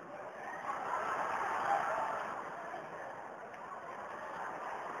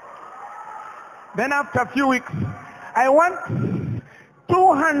 Then after a few weeks, I want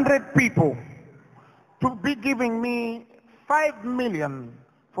 200 people to be giving me 5 million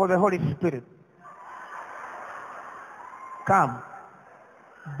for the Holy Spirit. Come.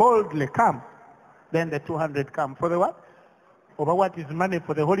 Boldly come. Then the 200 come. For the what? Over what is money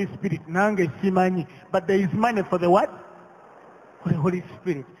for the Holy Spirit? Nange simani. But there is money for the what? For the Holy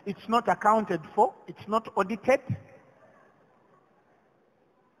Spirit. It's not accounted for. It's not audited.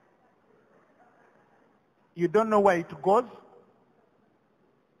 You don't know where it goes.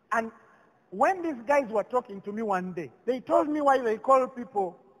 And when these guys were talking to me one day, they told me why they call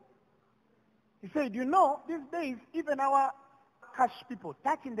people. He said, you know, these days, even our cash people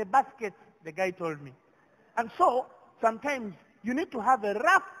touch in the basket, the guy told me. And so, sometimes you need to have a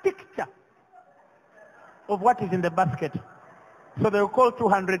rough picture of what is in the basket. So they'll call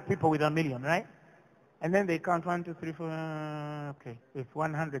 200 people with $1 million, right? And then they count 1, 2, 3, 4, okay. If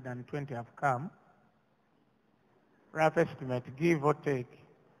 120 have come, rough estimate, give or take,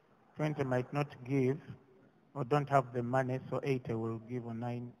 20 might not give or don't have the money, so 80 will give or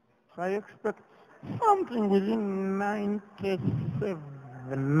 9. So I expect something within 97,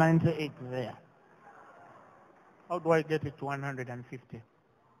 98 there. How do I get it to 150?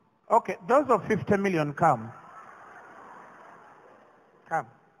 Okay, those of 50 million come. Come.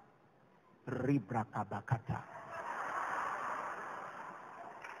 Ribrakabakata.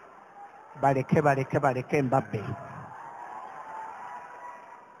 Bareke mbabe.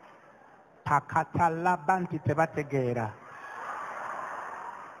 Pakatala banti tebategera.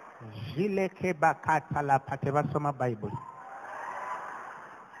 Jileke bakatala patebasoma Bible.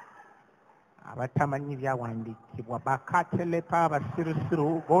 Abatamanyi byawandikibwa bakatelepa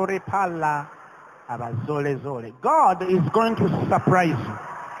abasirusiru gore pala abazole. God is going to surprise you.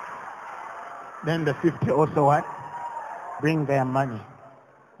 Then the 50 also what? Bring their money.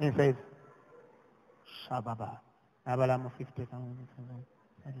 He says, Shababa. Abalamu 50,000.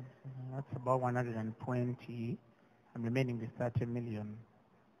 That's about 120. I'm remaining with 30 million.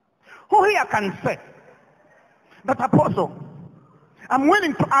 Who here can say that, Apostle, I'm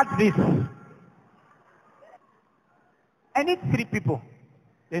willing to add this. I need 3 people.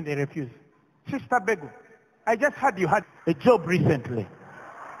 Then they refuse. Sister Begu, I just heard you had a job recently.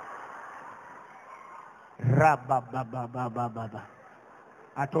 Rababababababa.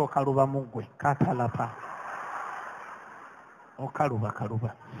 Atokaruba mugwe. Katalapa.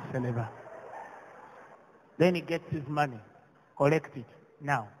 Karuba. Seleva. Then he gets his money. Collect it.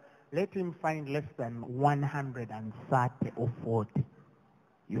 Now, let him find less than 130 or 40.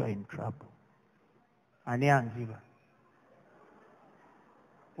 You are in trouble. Anianziva.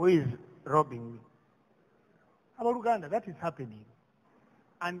 Who is robbing me? About Uganda, that is happening.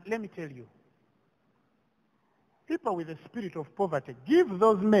 And let me tell you, people with a spirit of poverty, give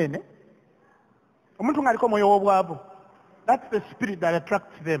those men, that's the spirit that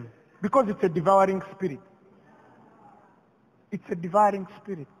attracts them, because it's a devouring spirit. It's a devouring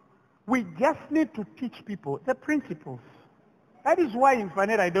spirit. We just need to teach people the principles. That is why in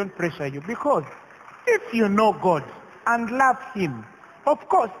Phaneroo I don't pressure you, because if you know God and love him, of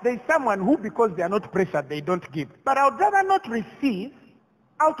course there's someone who, because they are not pressured, they don't give. But I would rather not receive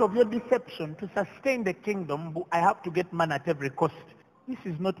out of your deception. To sustain the kingdom, I have to get money at every cost. This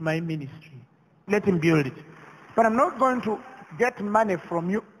is not my ministry. Let him build it. But I'm not going to get money from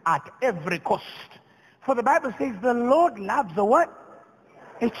you at every cost. For the Bible says the Lord loves a what?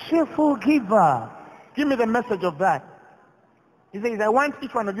 A cheerful giver. Give me the message of that. He says, I want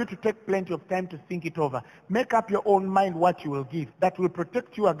each one of you to take plenty of time to think it over. Make up your own mind what you will give. That will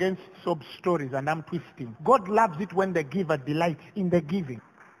protect you against sob stories and arm twisting. God loves it when the giver delights in the giving.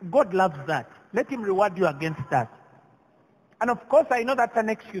 God loves that. Let him reward you against that. And of course, I know that's an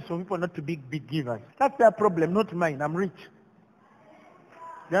excuse for people not to be big givers. That's their problem, not mine. I'm rich.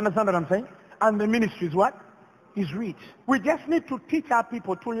 You understand what I'm saying? And the ministry is what? Is rich. We just need to teach our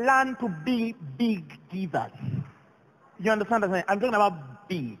people to learn to be big givers. You understand what I'm saying? I'm talking about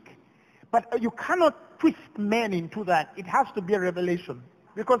big. But you cannot twist men into that. It has to be a revelation.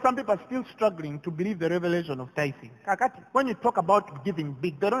 Because some people are still struggling to believe the revelation of tithing. When you talk about giving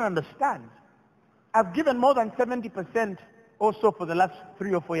big, they don't understand. I've given more than 70% also for the last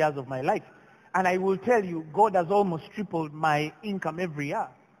 3 or 4 years of my life. And I will tell you, God has almost tripled my income every year.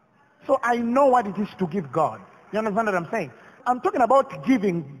 So I know what it is to give God. You understand what I'm saying? I'm talking about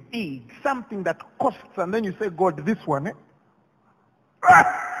giving big, something that costs, and then you say, God, this one, eh?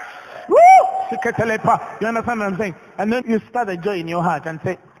 Woo! You understand what I'm saying? And then you start a joy in your heart and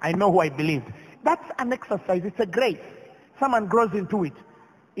say, I know who I believed. That's an exercise. It's a grace. Someone grows into it.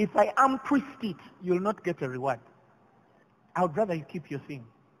 If I am twist it, you'll not get a reward. I would rather you keep your thing.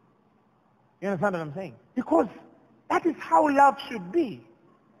 You understand what I'm saying? Because that is how love should be.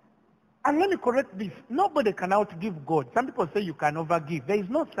 And let me correct this. Nobody can outgive God. Some people say you can overgive. There is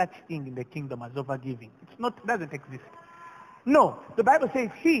no such thing in the kingdom as overgiving. It doesn't exist. No. The Bible says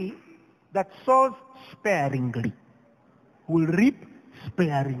he that sows sparingly will reap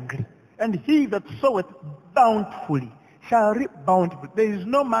sparingly. And he that soweth bountifully shall reap bountifully. There is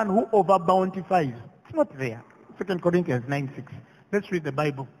no man who over-bountifies. It's not there. 2 Corinthians 9:6. Let's read the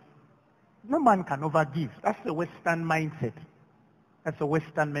Bible. No man can overgive. That's the Western mindset. That's a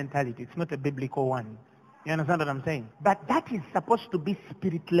Western mentality. It's not a biblical one. You understand what I'm saying? But that is supposed to be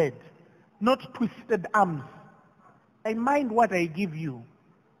spirit-led, not twisted arms. I mind what I give you,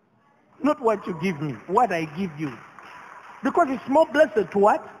 not what you give me, what I give you. Because it's more blessed to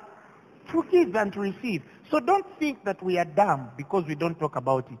what? To give than to receive. So don't think that we are dumb because we don't talk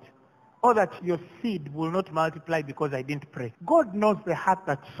about it, or that your seed will not multiply because I didn't pray. God knows the heart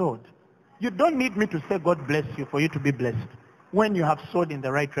that sowed. You don't need me to say God bless you for you to be blessed when you have sowed in the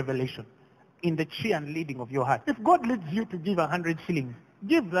right revelation, in the cheer and leading of your heart. If God leads you to give 100 shillings,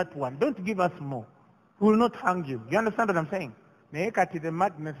 give that one. Don't give us more. We will not hang you. You understand what I'm saying? The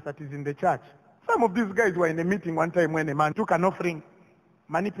madness that is in the church. Some of these guys were in a meeting one time when a man took an offering,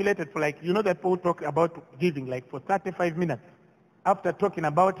 manipulated for the people talk about giving for 35 minutes. After talking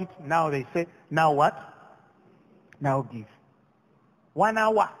about it, now they say, now what? Now give. 1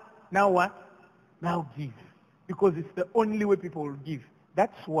 hour. Now what? Now give. Because it's the only way people will give.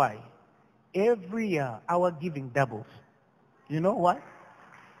 That's why every year our giving doubles. You know why?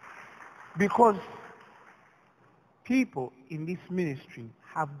 Because people in this ministry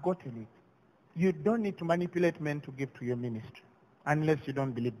have gotten it. You don't need to manipulate men to give to your ministry unless you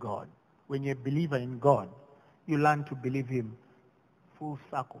don't believe God. When you're a believer in God, you learn to believe him full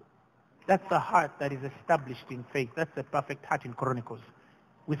circle. That's the heart that is established in faith. That's the perfect heart in Chronicles,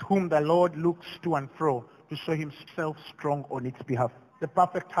 with whom the Lord looks to and fro to show himself strong on its behalf. The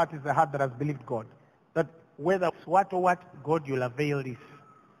perfect heart is the heart that has believed God, that whether it's what or what, God, you'll avail this.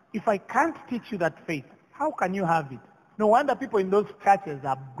 If I can't teach you that faith, how can you have it? No wonder people in those churches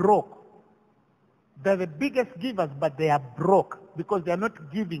are broke. They're the biggest givers, but they are broke because they are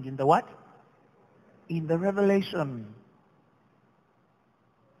not giving in the what? In the revelation.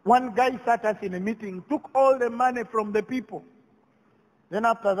 One guy sat us in a meeting, took all the money from the people. Then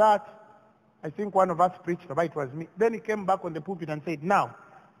after that, I think one of us preached, or it was me. Then he came back on the pulpit and said, now,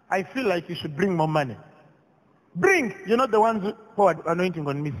 I feel like you should bring more money. Bring! You're not the ones who are anointing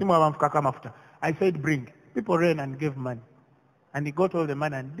on me. I said, bring. People ran and gave money. And he got all the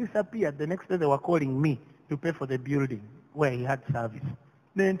money and disappeared. The next day they were calling me to pay for the building where he had service.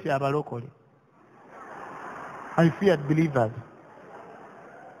 I feared believers.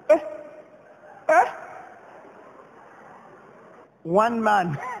 One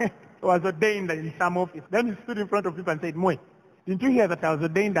man was ordained in some office. Then he stood in front of people and said, Moy, didn't you hear that I was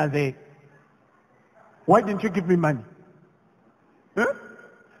ordained as a... Why didn't you give me money? Huh?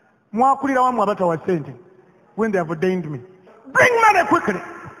 When they have ordained me. Bring money quickly.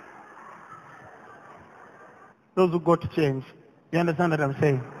 Those who got change, you understand what I'm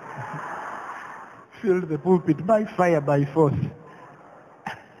saying? Filled the pulpit by fire, by force.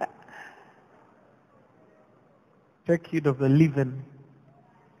 Take heed of the leaven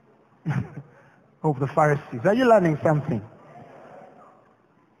of the Pharisees. Are you learning something?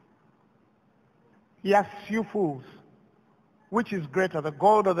 He asks you fools, which is greater, the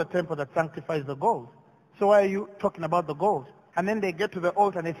gold or the temple that sanctifies the gold? So why are you talking about the gold? And then they get to the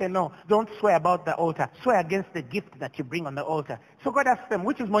altar and they say, no, don't swear about the altar. Swear against the gift that you bring on the altar. So God asks them,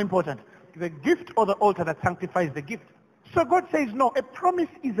 which is more important, the gift or the altar that sanctifies the gift? So God says, no, a promise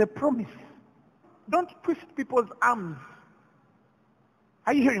is a promise. Don't twist people's arms.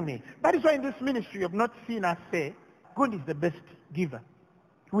 Are you hearing me? That is why in this ministry you have not seen us say, God is the best giver.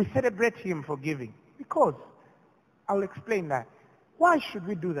 We celebrate him for giving. Because, I'll explain that. Why should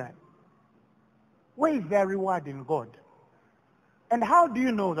we do that? Where is their reward in God? And how do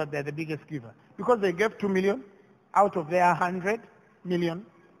you know that they're the biggest giver? Because they gave 2 million out of their 100 million.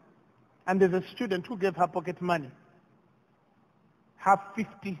 And there's a student who gave her pocket money. Have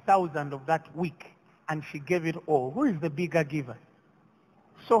 50,000 of that week. And she gave it all. Who is the bigger giver?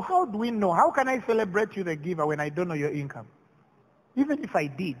 So how do we know? How can I celebrate you the giver when I don't know your income? Even if I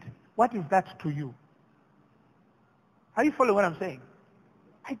did, what is that to you? Are you following what I'm saying?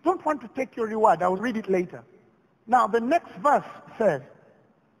 I don't want to take your reward. I will read it later. Now the next verse says,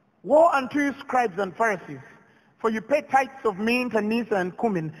 woe unto you scribes and Pharisees, for you pay tithes of mint and anise and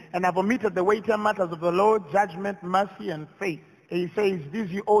cumin, and have omitted the weightier matters of the law, judgment, mercy, and faith. He says,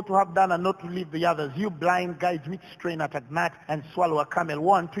 these you ought to have done and not to leave the others. You blind guides, which strain at a gnat and swallow a camel.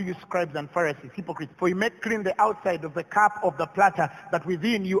 Woe unto you scribes and Pharisees, hypocrites, for you make clean the outside of the cup of the platter, but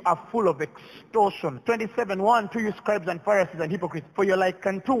within you are full of extortion. 27, woe unto you scribes and Pharisees and hypocrites, for you're like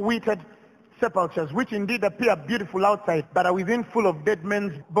unto wheated sepulchres, which indeed appear beautiful outside, but are within full of dead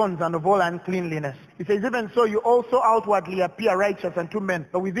men's bones and of all uncleanliness. He says, even so you also outwardly appear righteous unto men,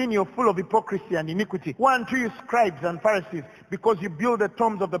 but within you are full of hypocrisy and iniquity. Woe unto you scribes and Pharisees, because you build the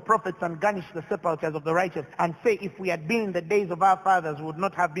tombs of the prophets and garnish the sepulchres of the righteous, and say, if we had been in the days of our fathers, we would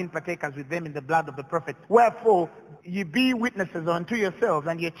not have been partakers with them in the blood of the prophets. Wherefore ye be witnesses unto yourselves,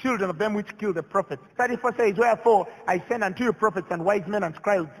 and your children of them which kill the prophets. 34 says, wherefore I send unto you prophets and wise men and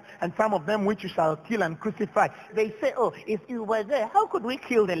scribes, and some of them which you shall kill and crucify. They say, oh, if you were there, how could we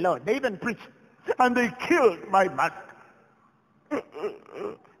kill the Lord? They even preach, and they killed my master.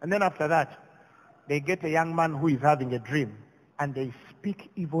 And then after that, they get a young man who is having a dream, and they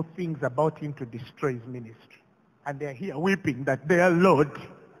speak evil things about him to destroy his ministry. And they're here weeping that their Lord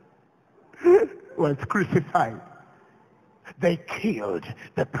was crucified. They killed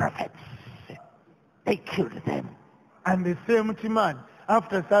the prophets. They killed them. And the same man,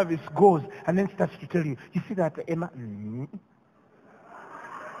 after service, goes and then starts to tell you, you see that Emma?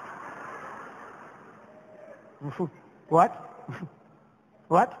 What?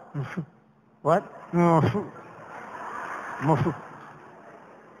 What? What?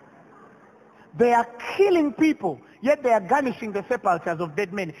 They are killing people, yet they are garnishing the sepulchres of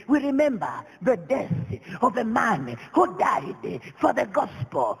dead men. We remember the death of a man who died for the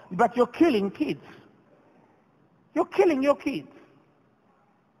gospel, but you're killing kids. You're killing your kids.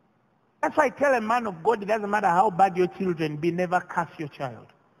 That's why I tell a man of God, it doesn't matter how bad your children be, never curse your child.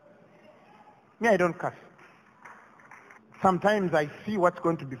 Me, I don't curse. Sometimes I see what's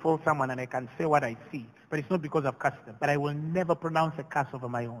going to befall someone and I can say what I see, but it's not because I've cursed them. But I will never pronounce a curse over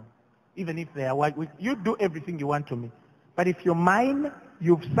my own. Even if they are white, you do everything you want to me. But if you're mine,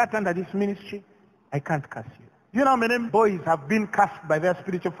 you've sat under this ministry, I can't curse you. You know how many boys have been cursed by their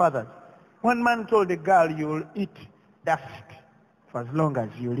spiritual fathers? One man told a girl, you'll eat dust for as long as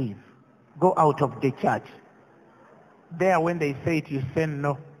you live. Go out of the church. There when they say it, you say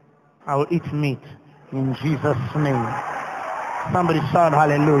no. I'll eat meat in Jesus' name. Somebody shout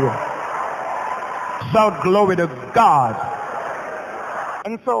hallelujah. Shout glory to God.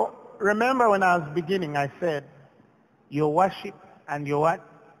 And so, remember when I was beginning, I said, your worship and your what?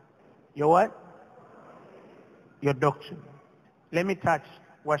 Your what? Your doctrine. Let me touch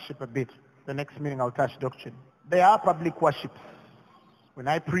worship a bit. The next meeting I'll touch doctrine. There are public worships. When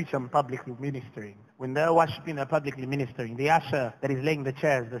I preach, I'm publicly ministering. When they're worshiping, they're publicly ministering. The usher that is laying the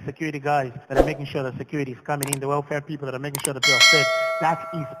chairs, the security guys that are making sure the security is coming in, the welfare people that are making sure the people are fed, that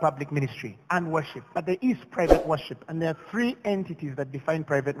is public ministry and worship. But there is private worship, and there are three entities that define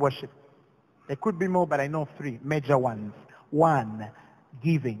private worship. There could be more, but I know three major ones. One,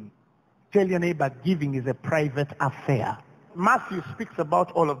 giving. Tell your neighbor, giving is a private affair. Matthew speaks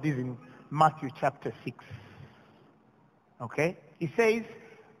about all of this in Matthew chapter 6. Okay? He says,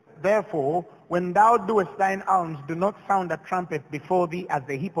 therefore, when thou doest thine alms, do not sound a trumpet before thee as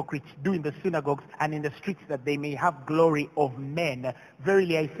the hypocrites do in the synagogues and in the streets, that they may have glory of men.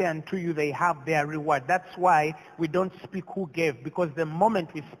 Verily I say unto you, they have their reward. That's why we don't speak who gave, because the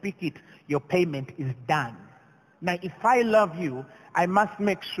moment we speak it, your payment is done. Now, if I love you, I must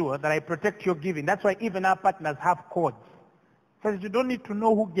make sure that I protect your giving. That's why even our partners have codes. Says you don't need to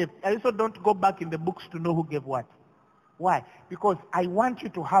know who gave. I also don't go back in the books to know who gave what. Why? Because I want you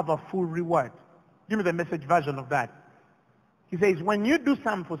to have a full reward. Give me the message version of that. He says, when you do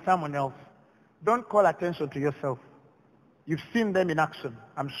something for someone else, don't call attention to yourself. You've seen them in action,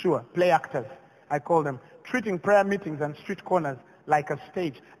 I'm sure. Play actors, I call them. Treating prayer meetings and street corners like a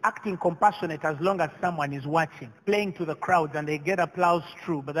stage. Acting compassionate as long as someone is watching. Playing to the crowds and they get applause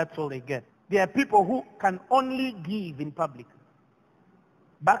through, but that's all they get. There are people who can only give in public.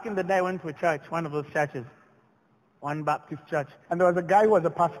 Back in the day, I went to a church, one of those churches. One Baptist church. And there was a guy who was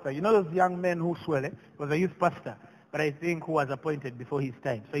a pastor. You know those young men who swell, He was a youth pastor. But I think who was appointed before his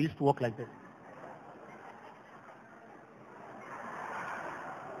time. So he used to walk like this.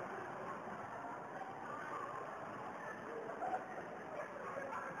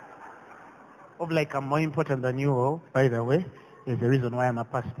 Of like I'm more important than you all, by the way. There's a reason why I'm a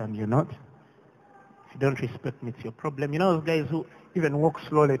pastor and you're not. If you don't respect me, it's your problem. You know those guys who even walk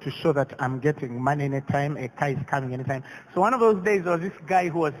slowly to show that I'm getting money anytime, a car is coming anytime. So one of those days there was this guy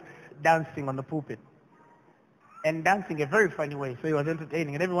who was dancing on the pulpit. And dancing a very funny way. So he was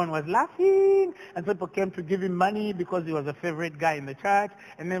entertaining and everyone was laughing. And people came to give him money because he was a favorite guy in the church.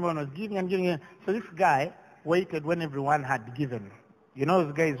 And everyone was giving and giving. So this guy waited when everyone had given. You know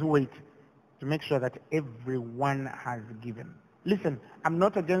those guys who wait to make sure that everyone has given. Listen, I'm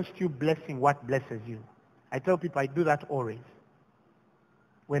not against you blessing what blesses you. I tell people I do that always.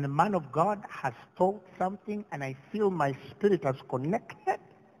 When a man of God has told something and I feel my spirit has connected,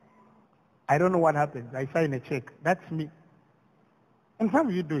 I don't know what happens. I sign a check. That's me. And some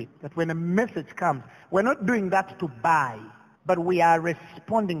of you do it, that when a message comes, we're not doing that to buy, but we are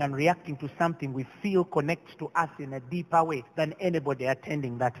responding and reacting to something we feel connects to us in a deeper way than anybody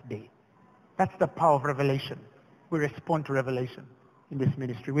attending that day. That's the power of revelation. We respond to revelation in this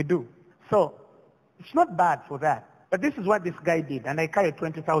ministry. We do. So it's not bad for that. But this is what this guy did, and I carried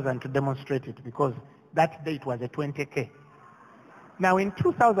 20,000 to demonstrate it because that date was a 20K. Now in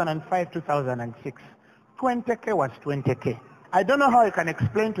 2005, 2006, 20K was 20K. I don't know how I can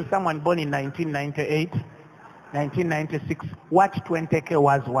explain to someone born in 1998, 1996, what 20K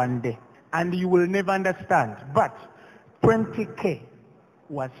was one day. And you will never understand. But 20K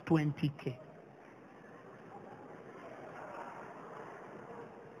was 20K.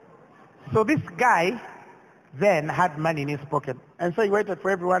 So this guy then had money in his pocket. And so he waited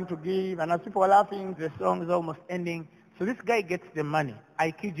for everyone to give. And as people were laughing, the song is almost ending. So this guy gets the money.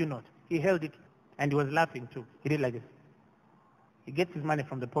 I kid you not. He held it and he was laughing too. He did like this. He gets his money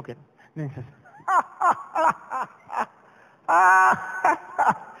from the pocket. And then he says,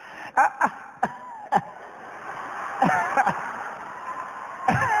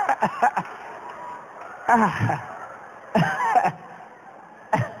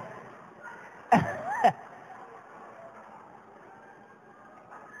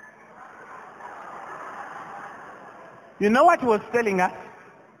 you know what he was telling us?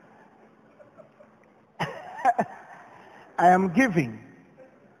 I am giving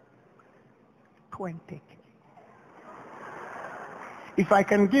 20K. If I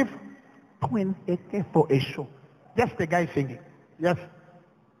can give 20K for a show, just the guy singing, yes.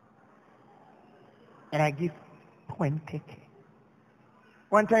 And I give 20K.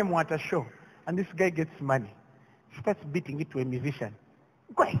 One time we're at a show, and this guy gets money. He starts beating it to a musician.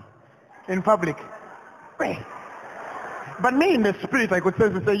 Go in public. Go. But me in the spirit, I could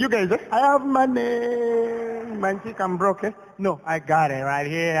say, you guys, I have money. Man, I'm broke. No, I got it right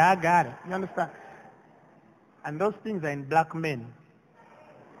here. I got it. You understand? And those things are in black men.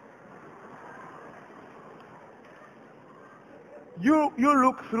 You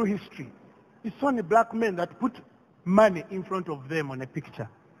look through history. It's only black men that put money in front of them on a picture.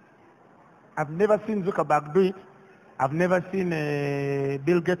 I've never seen Zuckerberg do it. I've never seen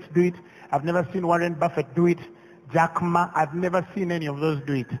Bill Gates do it. I've never seen Warren Buffett do it. Jack Ma, I've never seen any of those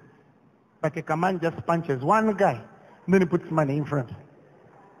do it. But a man just punches one guy, and then he puts money in front.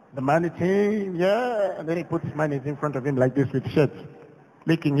 The money team, yeah, and then he puts money in front of him like this with shirts,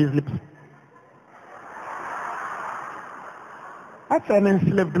 licking his lips. That's an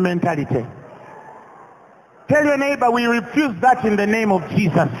enslaved mentality. Tell your neighbor, we refuse that in the name of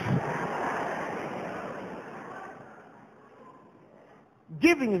Jesus.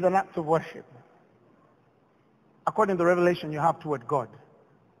 Giving is an act of worship, according to the revelation you have toward God.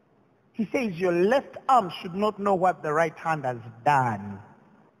 He says your left arm should not know what the right hand has done.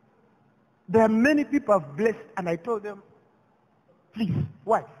 There are many people I've blessed, and I told them, please.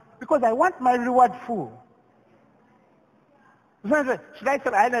 Why? Because I want my reward full. Should I say,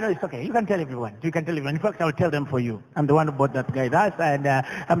 I don't know, it's okay. You can tell everyone. You can tell everyone. In fact, I'll tell them for you. I'm the one who bought that guy that, and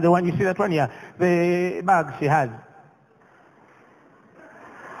I'm the one, you see that one here? The bag she has.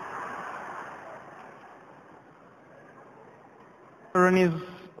 On his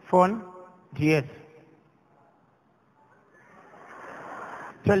phone? Yes.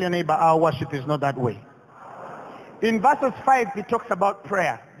 Tell your neighbor, our worship is not that way. In verses 5, he talks about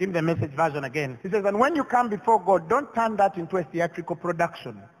prayer. Give me the Message version again. He says, and when you come before God, don't turn that into a theatrical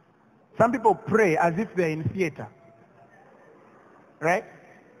production. Some people pray as if they're in theater. Right?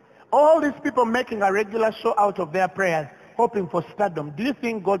 All these people making a regular show out of their prayers, hoping for stardom. Do you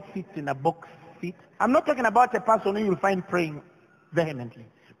think God sits in a box seat? I'm not talking about a person who you'll find praying vehemently.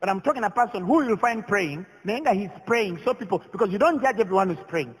 But I'm talking a person who you'll find praying. He's praying, so people, because you don't judge everyone who's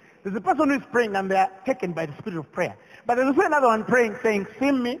praying. There's a person who is praying and they are taken by the spirit of prayer. But there's another one praying saying,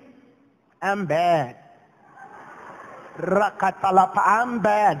 see me, I'm bad. Rakatalapa, I'm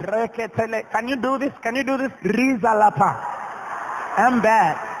bad. Can you do this? Can you do this? Rizalapa, I'm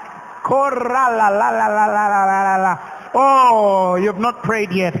bad. Korala la la la la la la la. Oh, you've not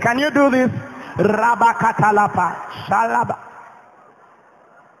prayed yet. Can you do this? Rabakatalapa, shalaba.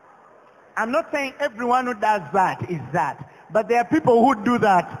 I'm not saying everyone who does that is that. But there are people who do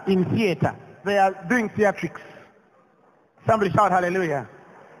that in theater. They are doing theatrics. Somebody shout hallelujah.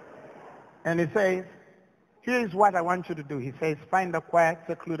 And he says, here is what I want you to do. He says, find a quiet,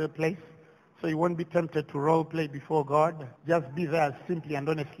 secluded place so you won't be tempted to role play before God. Just be there as simply and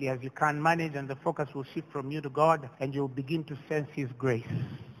honestly as you can manage, and the focus will shift from you to God, and you'll begin to sense his grace.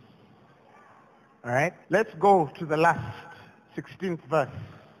 All right? Let's go to the last 16th verse.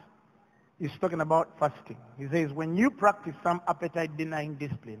 He's talking about fasting. He says, when you practice some appetite-denying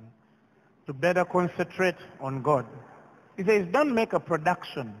discipline to better concentrate on God, he says, don't make a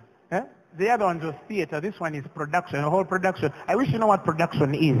production. The other one was theater. This one is production, a whole production. I wish you know what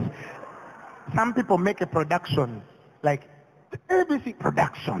production is. Some people make a production, like ABC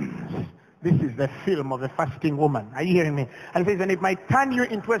Productions. This is the film of a fasting woman. Are you hearing me? And he says, and it might turn you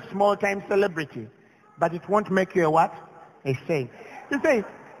into a small-time celebrity, but it won't make you a what? A saint. He says,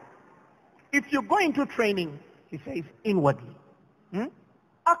 if you go into training, he says, inwardly.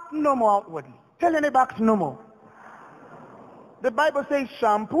 Act normal outwardly. Tell your neighbor, act normal. The Bible says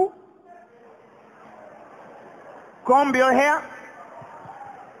shampoo, comb your hair,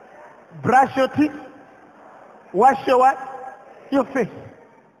 brush your teeth, wash your what? Your face.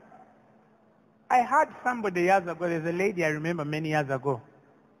 I heard somebody years ago, there's a lady I remember many years ago.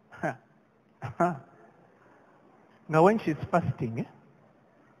 Now when she's fasting,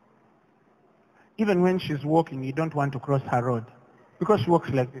 even when she's walking, you don't want to cross her road because she walks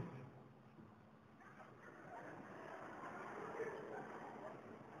like this.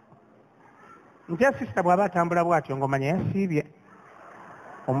 Ntya sister bw'aba atambula bw'atyo ng'omanya yasiibye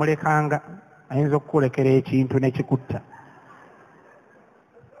omulekanga ayinza okukulekera ekintu n'ekikutta.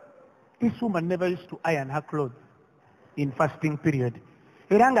 This woman never used to iron her clothes in fasting period.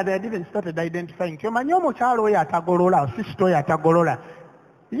 Era nga they had even started identifying. Omanyi omukyalo oyo atagolola, sister oyo atagolola.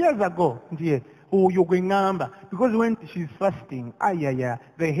 Years ago, nti oyo gwe ngamba. Because when she's fasting,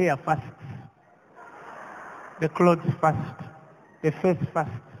 the hair fasts. The clothes fast. The face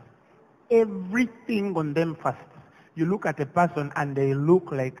fasts. Everything on them fasts. You look at a person and they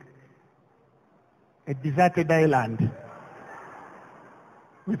look like a deserted island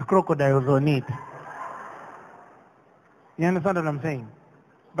with crocodiles on it. You understand what I'm saying?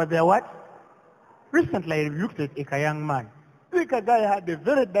 But they're what? Recently I looked at a young man. This guy had a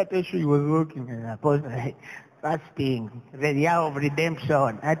very bad issue. He was working in a post, fasting, the year of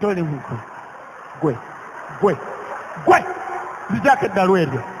redemption. I told him, go. The jacket that way.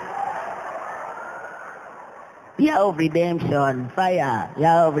 Year of redemption, fire, year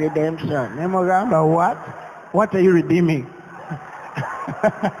of redemption. Nemogamba, what? What are you redeeming?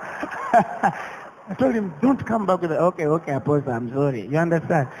 I told him, don't come back with it. Okay, Apostle, I'm sorry. You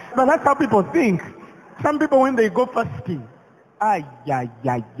understand? But that's how people think. Some people, when they go fasting,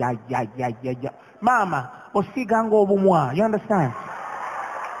 Mama, osigango obumwa. You understand?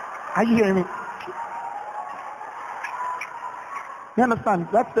 Are you hearing me? You understand?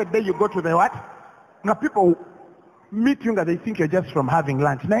 That's the day you go to the what? Now people meet you, they think you're just from having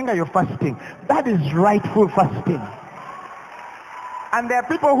lunch. Now you're fasting. That is rightful fasting. And there are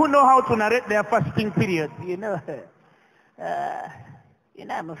people who know how to narrate their fasting periods.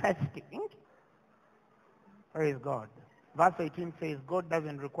 I'm fasting. Praise God. Verse 18 says, God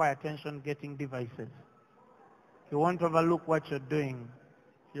doesn't require attention-getting devices. He won't overlook what you're doing.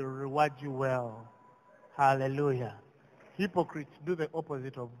 He'll reward you well. Hallelujah. Hypocrites do the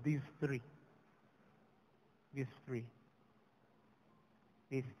opposite of these three. These three.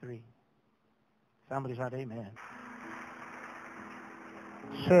 These three. Somebody shout amen.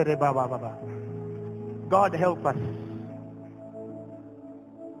 God help us.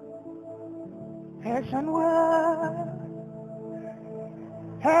 Passion word,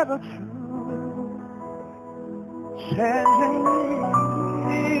 have a true, changing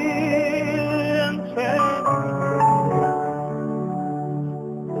me,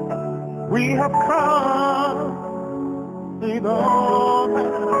 we have come with all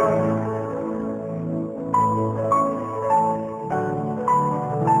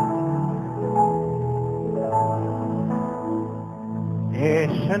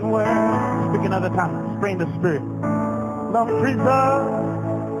Asian word, speaking of the tongue, pray in the spirit. Love preserve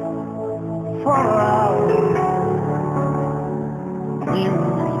for our in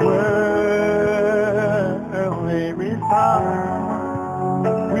this world every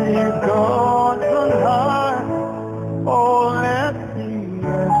time we've gone to learn. Oh, let the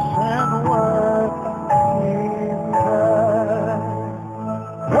Asian word in time.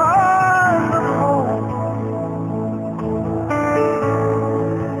 Wonderful.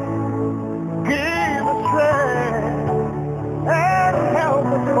 Give us strength and help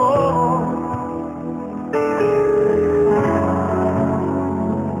us all.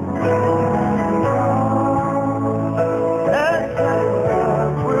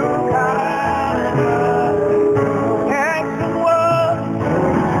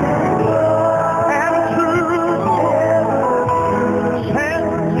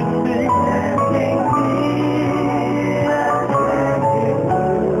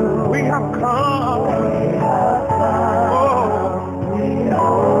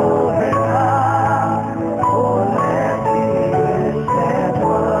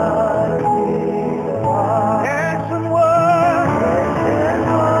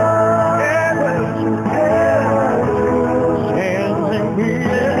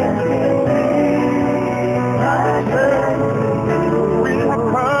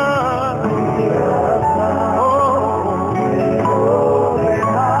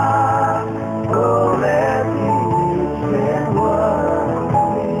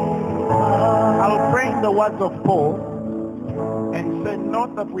 Of Paul and said,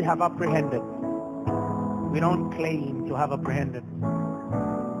 not that we have apprehended. We don't claim to have apprehended.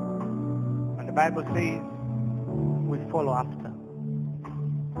 And the Bible says we follow after.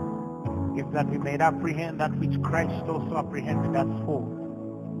 If that we may apprehend that which Christ also apprehended us for.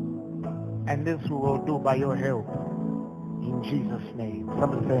 And this we will do by your help. In Jesus' name.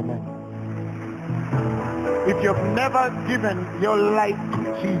 Somebody say amen. If you've never given your life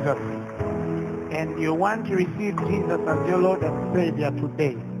to Jesus, and you want to receive Jesus as your Lord and Savior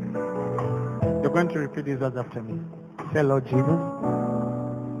today, you're going to repeat these words after me. Say, Lord Jesus,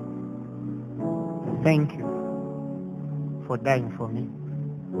 thank you for dying for me.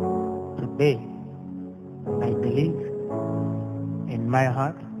 Today, I believe in my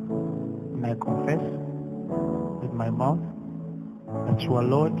heart and I confess with my mouth that you are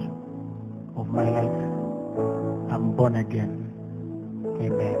Lord of my life. I'm born again.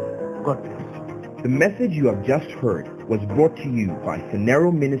 Amen. God bless you. The message you have just heard was brought to you by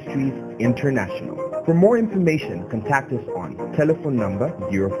Phaneroo Ministries International. For more information, contact us on telephone number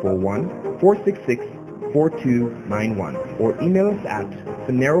 041-466-4291 or email us at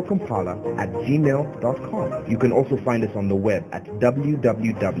phanerokampala@gmail.com. You can also find us on the web at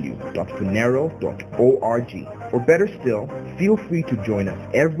www.phaneroo.org. Or better still, feel free to join us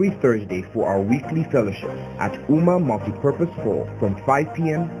every Thursday for our weekly fellowship at UMA Multipurpose Hall from 5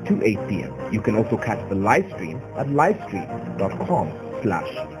 p.m. to 8 p.m. You can also catch the live stream at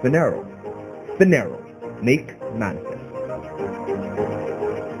livestream.com/Phaneroo. Phaneroo, make manifest.